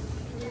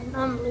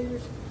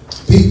 Non-believers.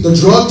 the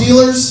drug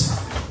dealers,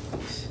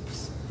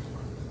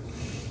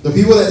 the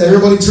people that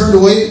everybody turned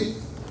away,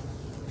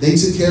 they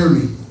took care of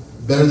me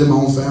better than my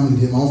own family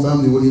did. My own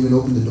family wouldn't even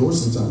open the door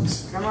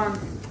sometimes. Come on.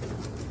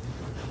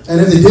 And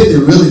if they did, they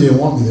really didn't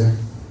want me there.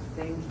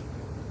 Thank you.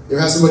 You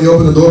ever had somebody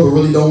open the door but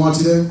really don't want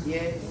you there?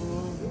 Yes.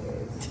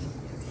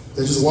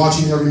 They're just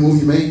watching every move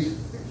you make.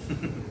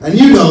 And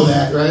you know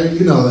that, right?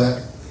 You know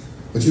that.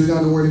 But you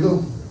got nowhere to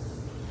go.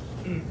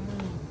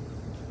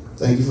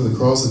 Thank you for the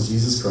cross of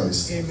Jesus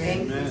Christ.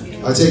 Thank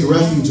you. I take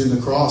refuge in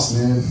the cross,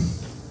 man.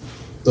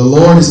 The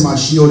Lord is my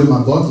shield and my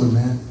buckler,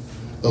 man.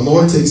 The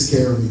Lord takes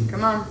care of me.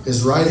 Come on.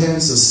 His right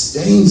hand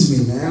sustains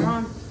me, Come man.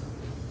 on.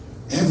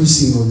 Every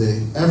single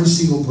day. Every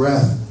single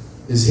breath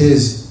is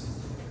His.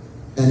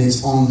 And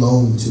it's on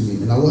loan to me.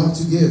 And I will have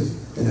to give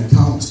an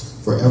account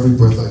for every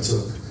breath I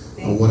took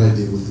and what I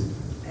did with it.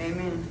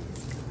 Amen.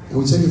 And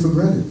we take it for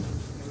granted.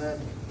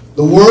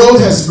 The world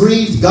has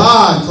grieved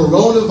God.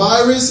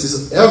 Coronavirus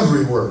is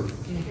everywhere.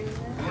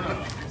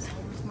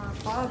 My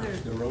Father.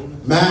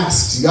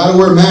 Masks. You got to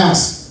wear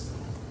masks.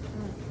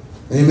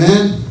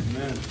 Amen?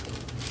 Amen.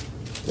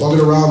 Walking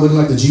around looking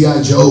like the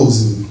G.I.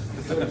 Joes and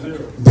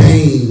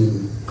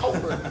Bane.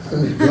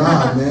 Good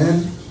God,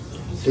 man.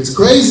 It's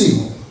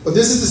crazy. But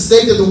this is the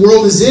state that the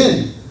world is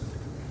in.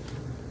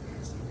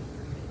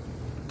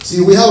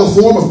 See, we have a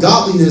form of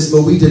godliness,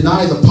 but we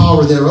deny the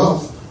power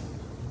thereof.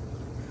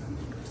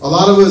 A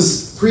lot of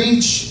us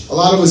preach, a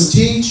lot of us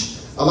teach,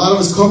 a lot of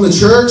us come to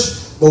church,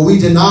 but we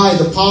deny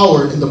the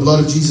power in the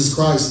blood of Jesus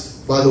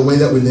Christ by the way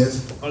that we live.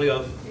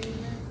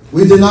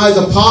 We deny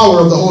the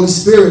power of the Holy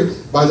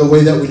Spirit by the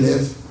way that we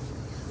live.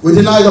 We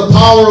deny the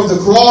power of the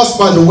cross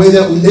by the way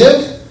that we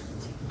live.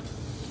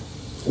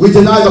 We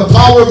deny the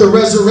power of the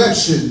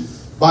resurrection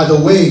by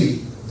the way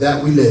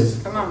that we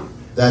live. Come on.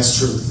 That's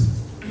truth.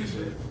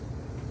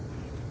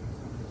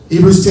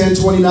 Hebrews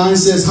 10:29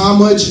 says, how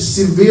much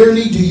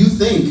severely do you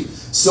think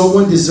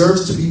someone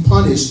deserves to be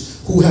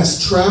punished who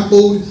has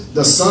trampled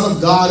the Son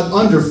of God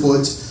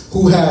underfoot,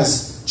 who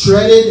has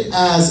treated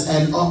as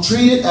an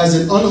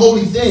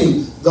unholy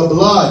thing the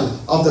blood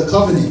of the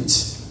covenant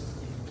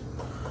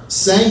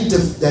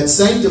that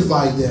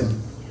sanctified them,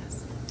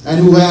 and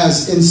who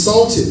has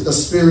insulted the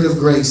Spirit of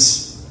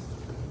grace.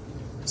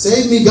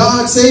 Save me,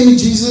 God, save me,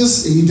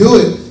 Jesus. And you do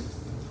it.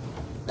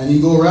 And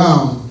you go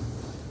around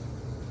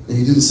and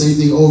you do the same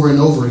thing over and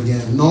over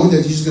again, knowing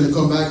that you're just going to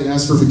come back and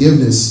ask for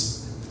forgiveness.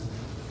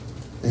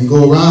 And you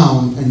go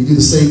around and you do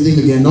the same thing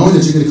again, knowing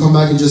that you're going to come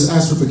back and just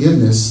ask for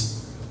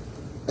forgiveness.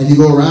 And you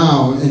go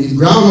around and you do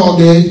Groundhog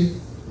Day.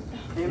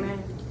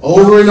 Amen.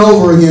 Over and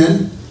over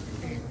again.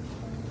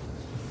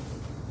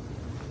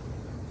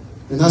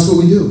 And that's what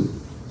we do.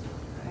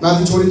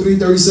 Matthew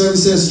 23:37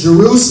 says,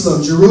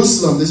 Jerusalem,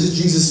 Jerusalem, this is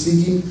Jesus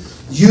speaking,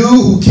 you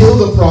who kill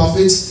the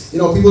prophets. You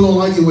know, people don't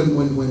like it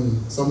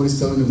when somebody's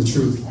telling them the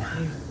truth.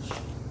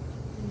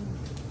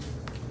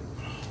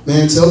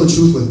 Man, tell the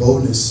truth with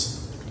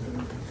boldness.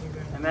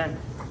 Amen.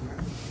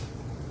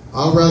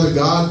 I'd rather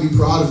God be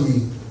proud of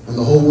me and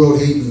the whole world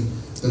hate me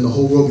than the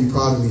whole world be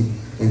proud of me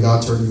and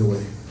God turn me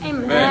away.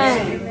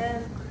 Amen.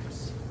 Amen.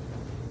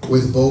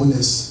 With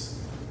boldness.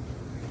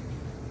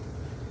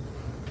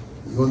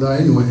 You're going to die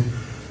anyway.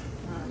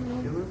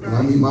 When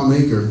I meet my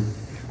Maker,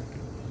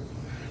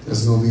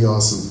 it's going to be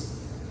awesome.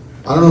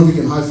 I don't know if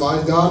you can high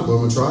five God, but I'm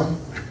going to try.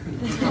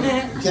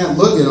 You can't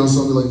look at him,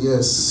 so I'll be like,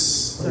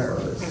 yes. High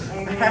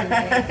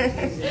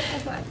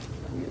five.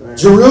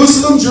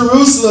 Jerusalem,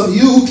 Jerusalem,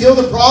 you who kill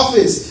the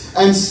prophets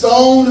and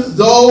stone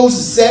those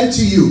sent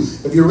to you.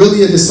 If you're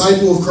really a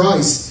disciple of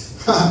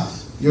Christ,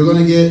 you're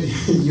going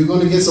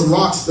to get some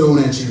rocks thrown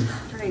at you.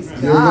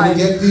 You're going to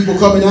get people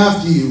coming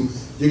after you.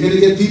 You're going to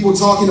get people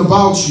talking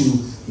about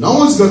you. No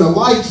one's going to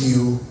like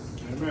you.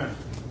 Amen.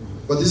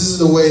 But this is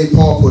the way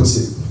Paul puts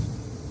it.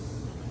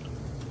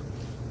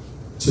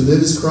 To live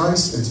is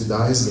Christ and to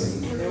die is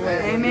gain.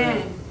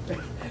 Amen.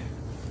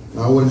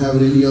 I wouldn't have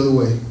it any other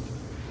way.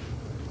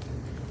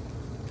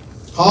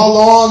 How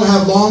long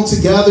have longed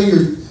to gather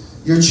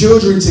your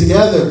children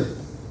together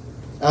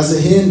as a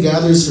hen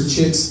gathers her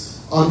chicks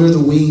under the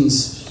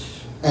wings,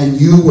 and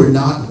you were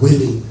not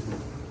willing?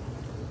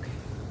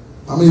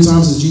 How many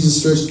times has Jesus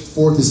stretched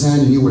forth his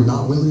hand and you were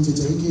not willing to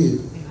take it?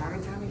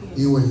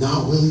 You were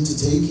not willing to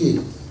take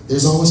it.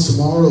 There's always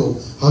tomorrow.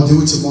 I'll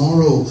do it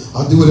tomorrow.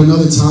 I'll do it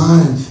another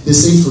time.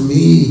 This ain't for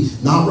me.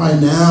 Not right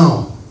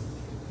now.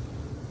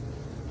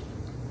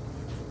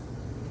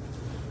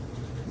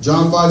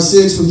 John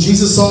 5:6, when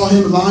Jesus saw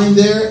him lying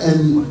there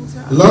and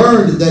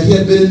learned that he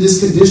had been in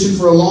this condition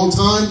for a long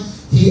time,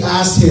 he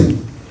asked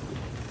him,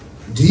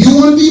 do you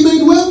want to be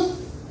made well?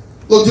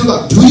 Look,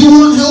 do you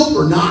want help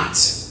or not?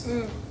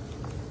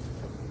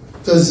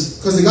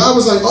 Because the guy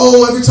was like,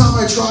 oh, every time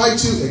I try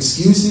to,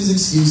 excuses.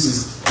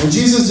 And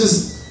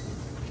Jesus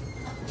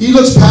he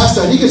looks past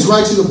that. He gets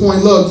right to the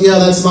point. Look, yeah,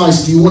 that's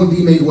nice. Do you want to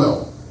be made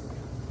well?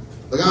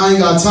 Like, I ain't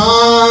got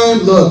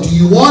time. Look, do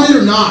you want it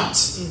or not?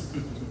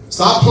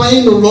 Stop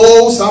playing the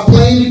role. Stop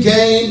playing the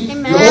game.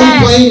 Amen. You're only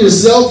playing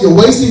yourself. You're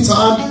wasting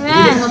time. Amen.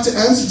 You don't have to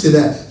answer to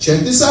that.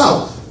 Check this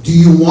out. Do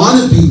you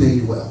want to be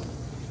made well?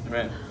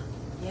 Amen.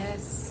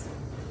 Yes.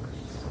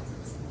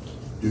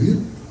 Do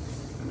you?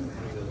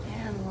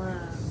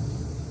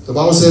 And The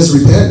Bible says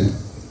repent.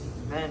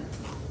 Amen.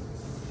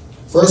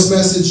 First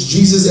message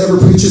Jesus ever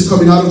preaches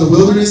coming out of the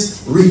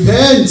wilderness,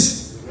 repent.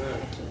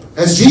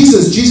 As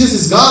Jesus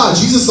is God.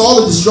 Jesus saw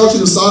the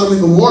destruction of Sodom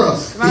and Gomorrah.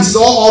 He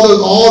saw all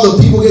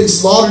the people getting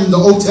slaughtered in the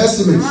Old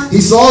Testament.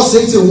 He saw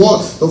Satan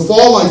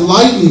fall like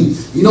lightning.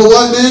 You know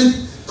what,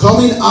 man?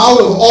 Coming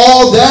out of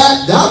all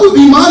that would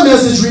be my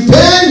message.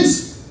 Repent.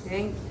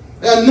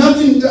 And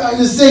nothing, I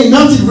just say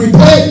nothing,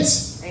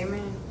 repent.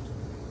 Amen.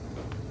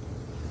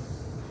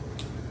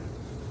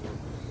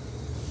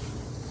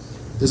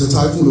 There's a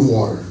typhoon of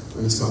water,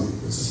 and it's coming.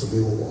 It's just a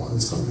big old wall, and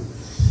it's coming.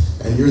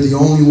 And you're the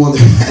only one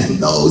that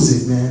knows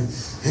it, man.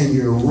 And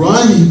you're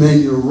running, man.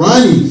 You're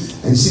running.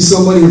 And you see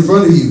somebody in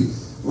front of you.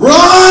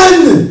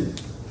 Run!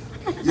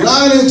 You're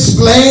not going to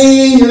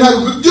explain. You're not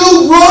going to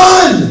do,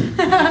 run!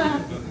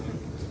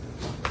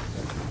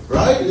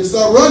 Right? And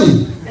start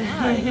running.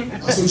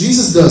 That's what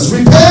Jesus does.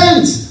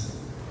 Repent!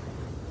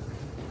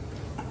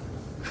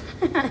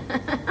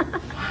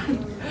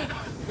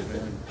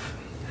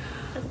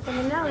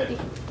 Melody.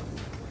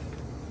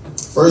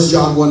 1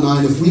 John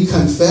 1:9. If we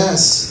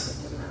confess.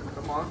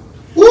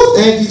 Woo,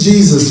 thank you,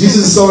 Jesus.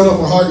 Jesus is sewing up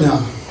our heart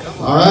now.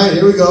 All right,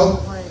 here we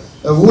go.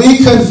 If we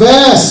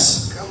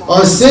confess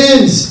our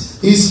sins,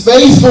 He's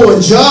faithful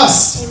and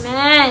just.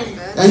 Amen.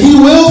 And He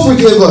will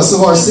forgive us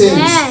of our sins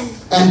Amen.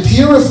 and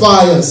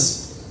purify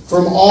us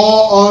from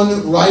all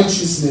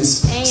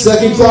unrighteousness. Amen.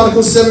 2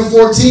 Chronicles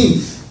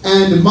 7:14.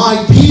 And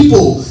my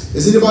people,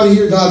 is anybody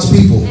here God's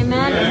people?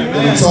 Amen.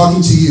 And I'm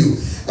talking to you.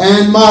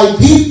 And my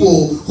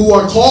people who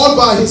are called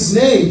by His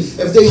name,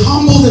 if they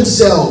humble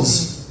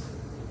themselves.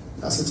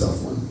 That's a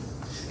tough one.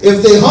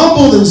 If they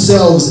humble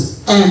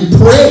themselves and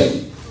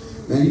pray,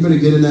 man, you better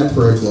get in that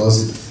prayer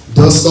closet.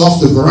 Dust off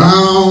the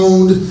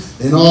ground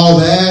and all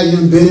that. You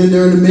haven't been in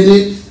there in a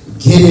minute.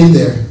 Get in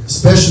there,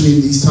 especially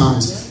in these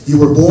times. You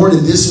were born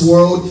in this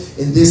world,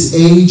 in this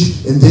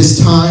age, in this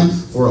time,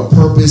 for a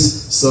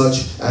purpose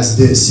such as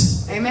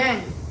this.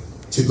 Amen.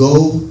 To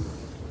go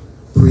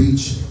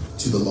preach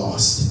to the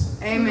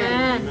lost.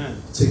 Amen.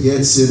 Amen. To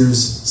get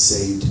sinners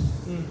saved.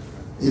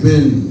 You've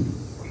been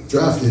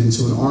drafted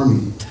into an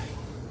army.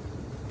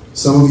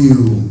 Some of you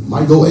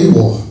might go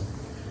AWOL.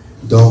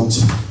 Don't.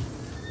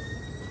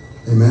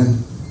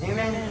 Amen.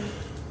 Amen.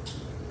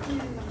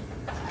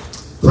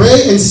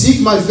 Pray and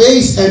seek my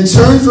face and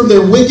turn from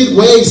their wicked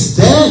ways.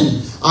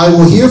 Then I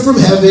will hear from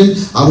heaven.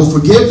 I will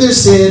forgive their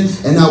sin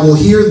and I will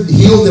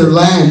heal their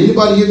land.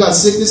 Anybody here got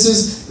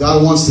sicknesses?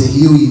 God wants to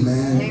heal you,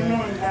 man.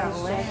 Amen. God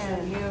bless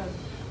you.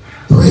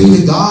 Pray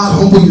to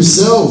God. Humble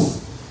yourself.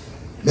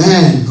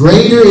 Man,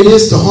 greater it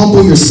is to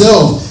humble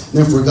yourself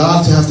than for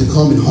God to have to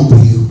come and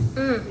humble you.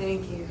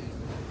 Thank you.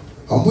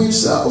 Humble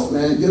yourself,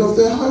 man. Get off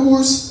that high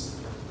horse.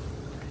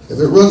 If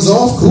it runs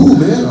off, cool,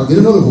 man. I'll get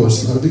another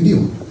horse. Not a big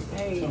deal.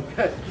 Hey.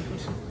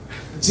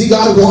 See,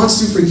 God wants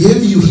to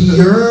forgive you. He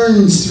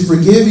yearns to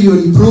forgive you,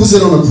 and He proves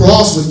it on the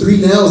cross with 3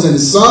 nails and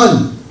His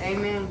Son.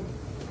 Amen.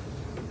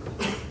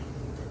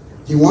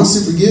 He wants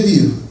to forgive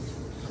you.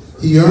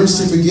 He yearns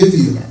to forgive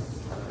you.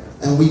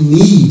 And we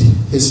need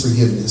His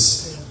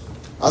forgiveness.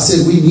 I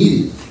said we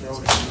need it.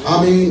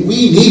 I mean,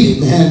 we need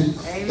it, man.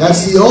 Amen.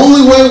 That's the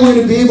only way we're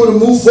going to be able to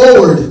move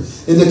forward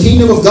in the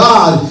kingdom of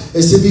God,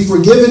 is to be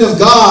forgiven of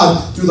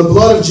God through the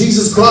blood of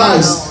Jesus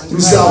Christ, through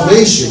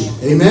salvation.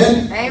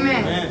 Amen?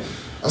 Amen.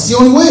 That's the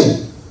only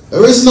way.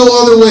 There is no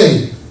other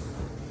way.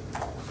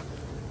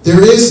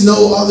 There is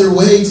no other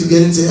way to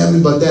get into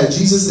heaven but that.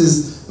 Jesus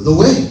is the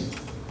way.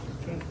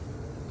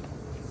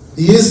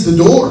 He is the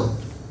door.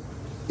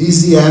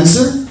 He's the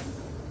answer.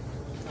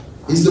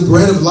 He's the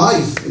bread of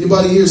life.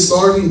 Anybody here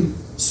starving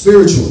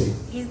spiritually?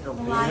 He's the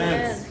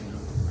light.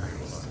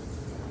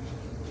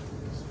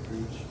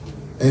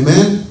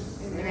 Amen?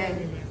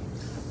 Amen.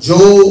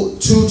 Joel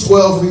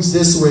 2:12 reads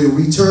this way: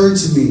 return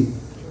to me.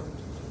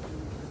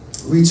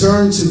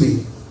 Return to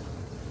me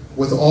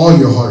with all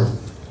your heart.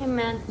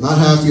 Amen. Not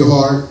half your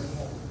heart.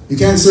 You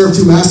can't serve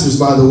 2 masters,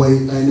 by the way.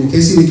 And in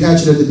case you didn't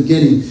catch it at the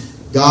beginning,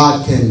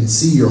 God can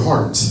see your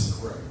heart.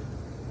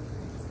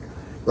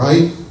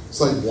 Right?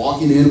 It's like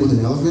walking in with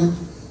an elephant,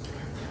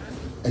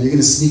 and you're going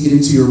to sneak it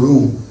into your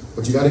room.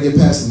 But you got to get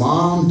past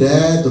mom,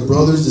 dad, the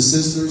brothers, the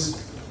sisters.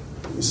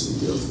 You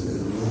sneak the elephant in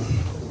the room.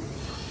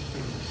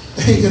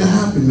 That ain't going to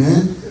happen,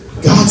 man.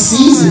 God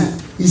sees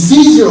it. He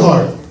sees your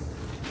heart.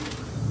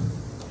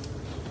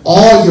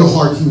 All your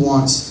heart He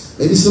wants.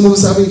 Maybe some of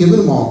us haven't given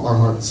Him all our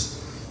hearts.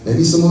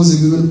 Maybe some of us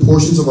have given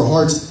portions of our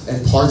hearts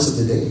and parts of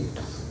the day.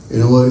 You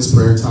know what? It's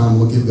prayer time. I'm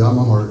going to give God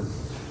my heart.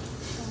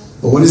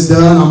 But when it's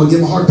done, I'm going to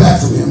get my heart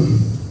back from Him.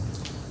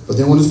 But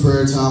then when it's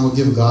prayer time, I'm going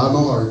to give God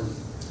my heart.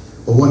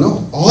 But when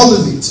no, all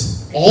of it,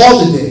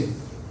 all the day.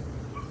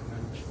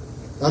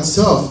 That's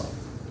tough.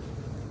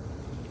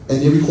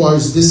 And it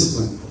requires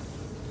discipline.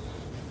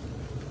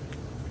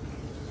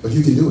 But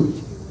you can do it.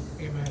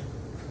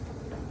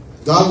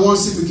 God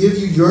wants to forgive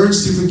you,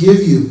 yearns to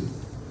forgive you.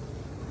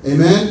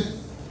 Amen?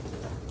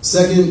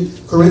 2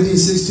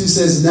 Corinthians 6:2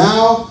 says,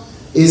 now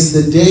is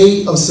the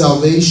day of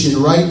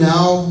salvation. Right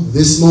now,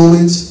 this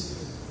moment,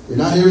 you're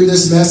not hearing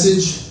this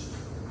message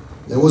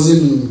that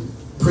wasn't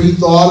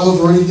pre-thought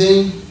of or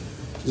anything.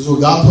 This is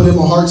what God put in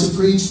my heart to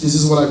preach. This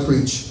is what I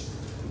preach.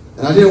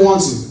 And I didn't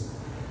want to.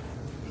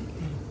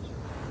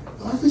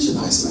 I preached a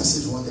nice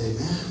message one day,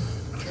 man.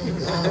 Oh,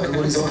 God,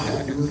 everybody's all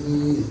happy with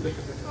me.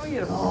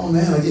 Oh,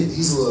 man, I get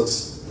these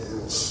looks.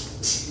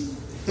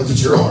 Look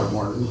at your heart,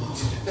 Martin.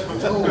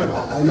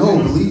 I know,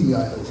 believe me,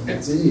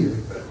 it's in here.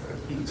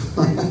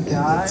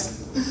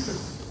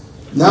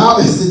 Now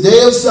is the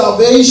day of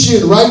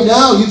salvation. Right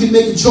now, you can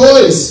make a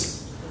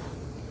choice.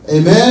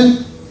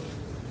 Amen?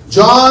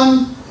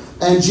 John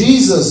and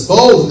Jesus,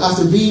 both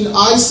after being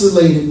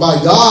isolated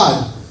by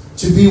God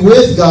to be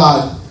with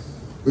God.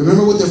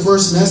 Remember what their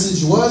first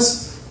message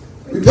was?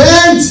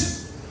 Repent!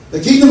 The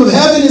kingdom of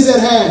heaven is at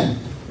hand.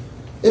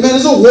 Amen.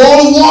 There's a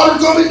wall of water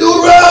coming,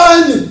 dude.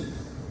 Run!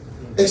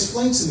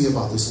 Explain to me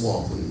about this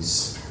wall,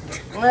 please.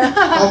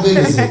 How big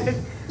is it?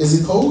 Is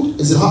it cold?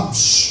 Is it hot?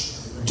 Shh.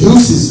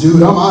 Deuces,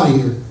 dude. I'm out of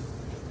here.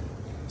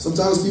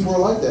 Sometimes people are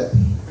like that.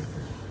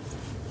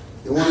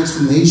 They want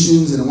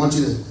explanations and they want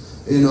you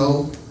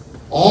to,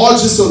 all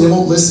just so they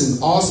won't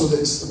listen. Also,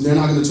 they're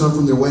not going to turn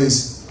from their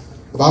ways.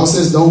 The Bible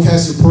says, don't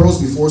cast your pearls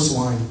before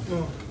swine.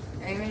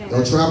 Amen.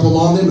 They'll trample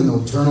on them and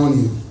they'll turn on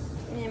you.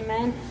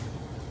 Amen.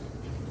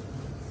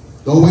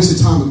 Don't waste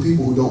your time with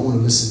people who don't want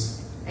to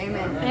listen.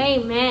 Amen.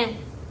 Amen.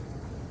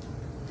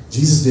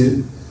 Jesus did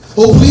it.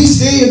 Oh, please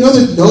stay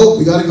another. No,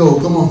 we got to go.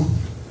 Come on.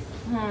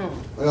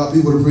 I got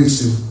people to preach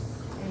to.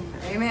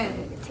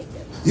 Amen.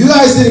 You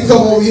guys didn't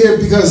come over here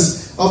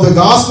because of the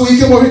gospel. You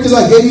came over here because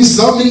I gave you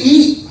something to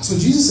eat. That's what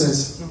Jesus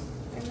says.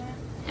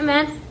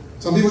 Amen.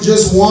 Some people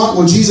just want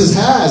what Jesus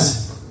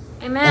has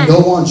and Amen.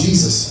 don't want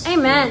Jesus.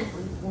 Amen.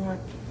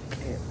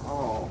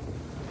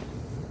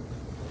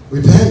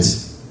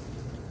 Repent.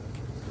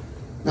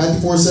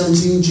 Matthew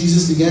 4:17,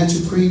 Jesus began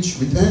to preach,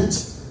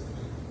 repent.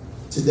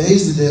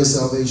 Today's the day of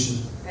salvation.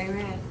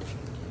 Amen.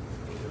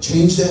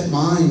 Change that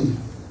mind.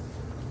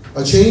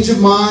 A change of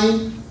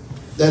mind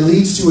that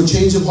leads to a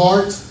change of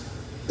heart,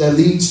 that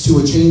leads to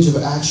a change of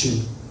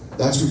action.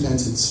 That's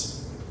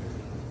repentance.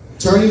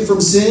 Turning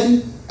from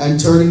sin and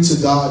turning to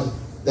God.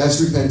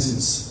 That's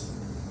repentance.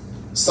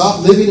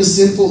 Stop living a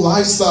sinful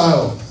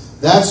lifestyle.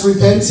 That's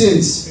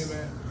repentance.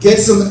 Amen. Get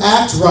some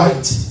act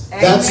right.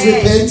 That's Amen.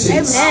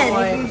 repentance.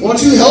 Amen. Why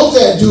don't you help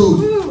that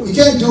dude? He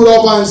can't do it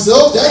all by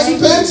himself. That's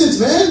repentance,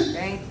 man.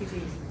 Thank you,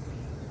 Jesus.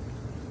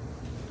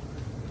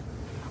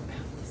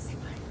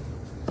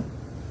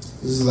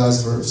 This is the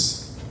last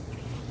verse.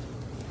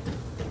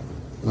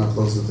 And I'll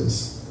close with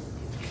this.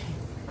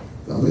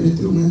 Y'all made it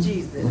through, man.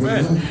 Jesus.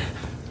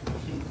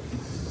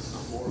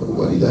 Well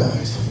But he died.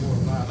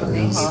 Thank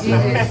you,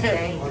 Jesus.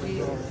 Thank you,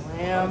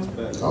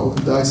 Jesus. I hope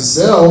he died to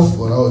self,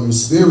 but oh, your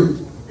spirit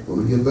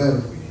will get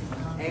better.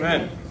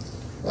 Amen.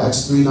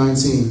 Acts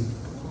 3:19.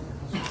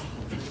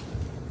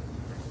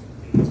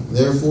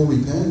 Therefore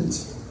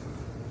repent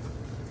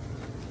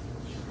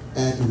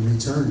and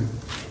return.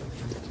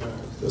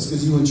 Just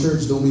because you in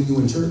church don't mean you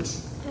in church.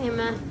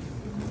 Amen.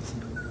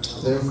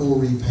 Therefore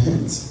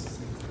repent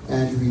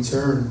and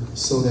return,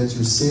 so that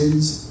your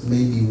sins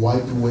may be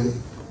wiped away,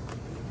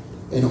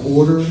 in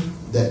order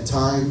that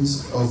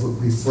times of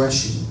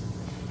refreshing.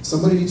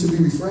 Somebody need to be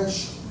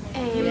refreshed.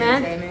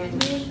 Amen. Amen.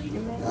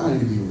 I need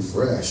to be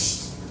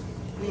refreshed.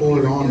 Pour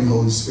it on me,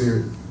 Holy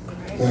Spirit.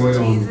 Pour it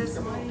on me. Jesus.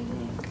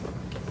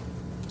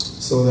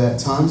 So that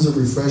times of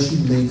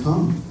refreshing may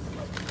come.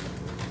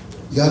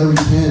 You got to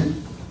repent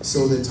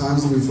so that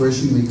times of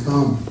refreshing may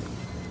come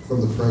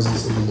from the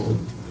presence of the Lord.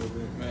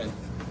 Amen.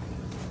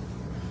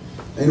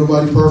 Ain't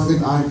nobody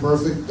perfect. I ain't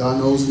perfect. God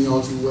knows me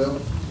all too well.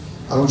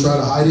 I don't try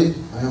to hide it.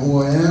 I am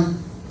who I am.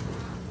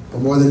 But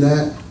more than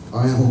that,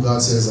 I am who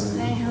God says I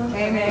am. And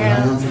I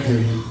Amen. am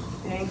forgiven.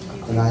 Thank you.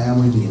 And I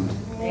am redeemed.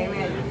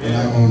 Amen. And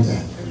I own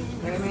that.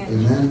 Amen.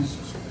 Amen.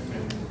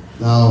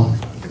 Now,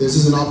 this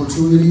is an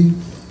opportunity,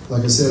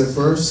 like I said at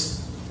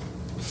first,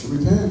 to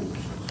repent,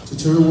 to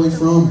turn away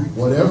from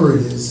whatever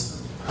it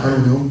is. I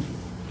don't know.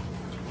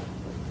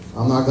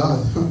 I'm not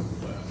God.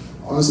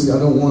 Honestly, I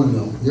don't want to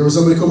know. You ever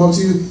somebody come up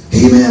to you,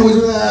 hey man, we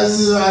do that?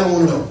 I don't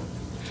want to know.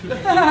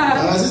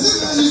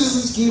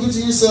 Just keep it to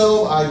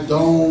yourself. I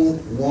don't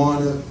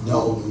want to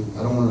know.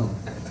 I don't want to know.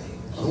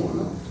 I don't want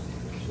to know.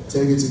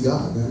 Take it to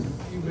God, man.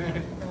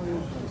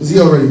 Because He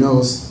already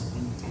knows.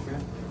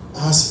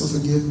 Ask for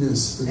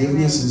forgiveness.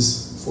 Forgiveness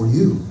is for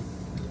you.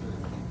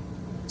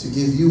 To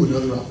give you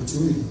another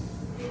opportunity.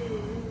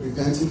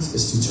 Repentance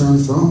is to turn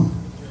from.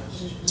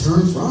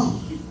 Turn from.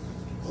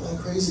 All that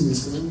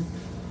craziness, man.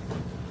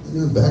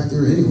 You're not back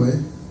there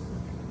anyway.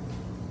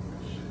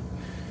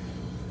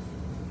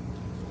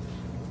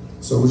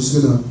 So we're just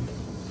gonna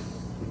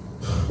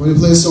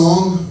play a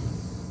song.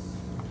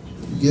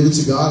 You give it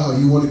to God how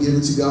you want to give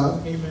it to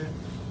God. Amen.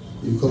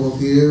 You come up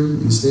here,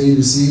 you stay in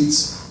your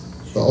seats.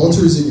 The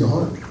altar is in your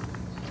heart.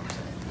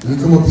 You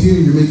come up here,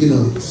 you're making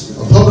a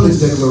public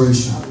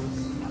declaration.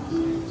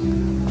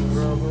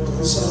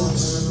 That's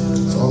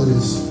all it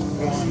is.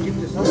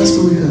 That's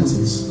the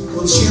repentance.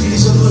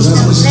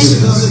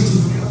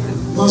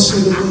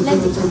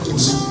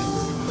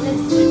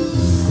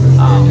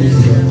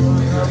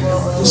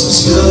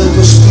 Necesidad de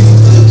tu espíritu.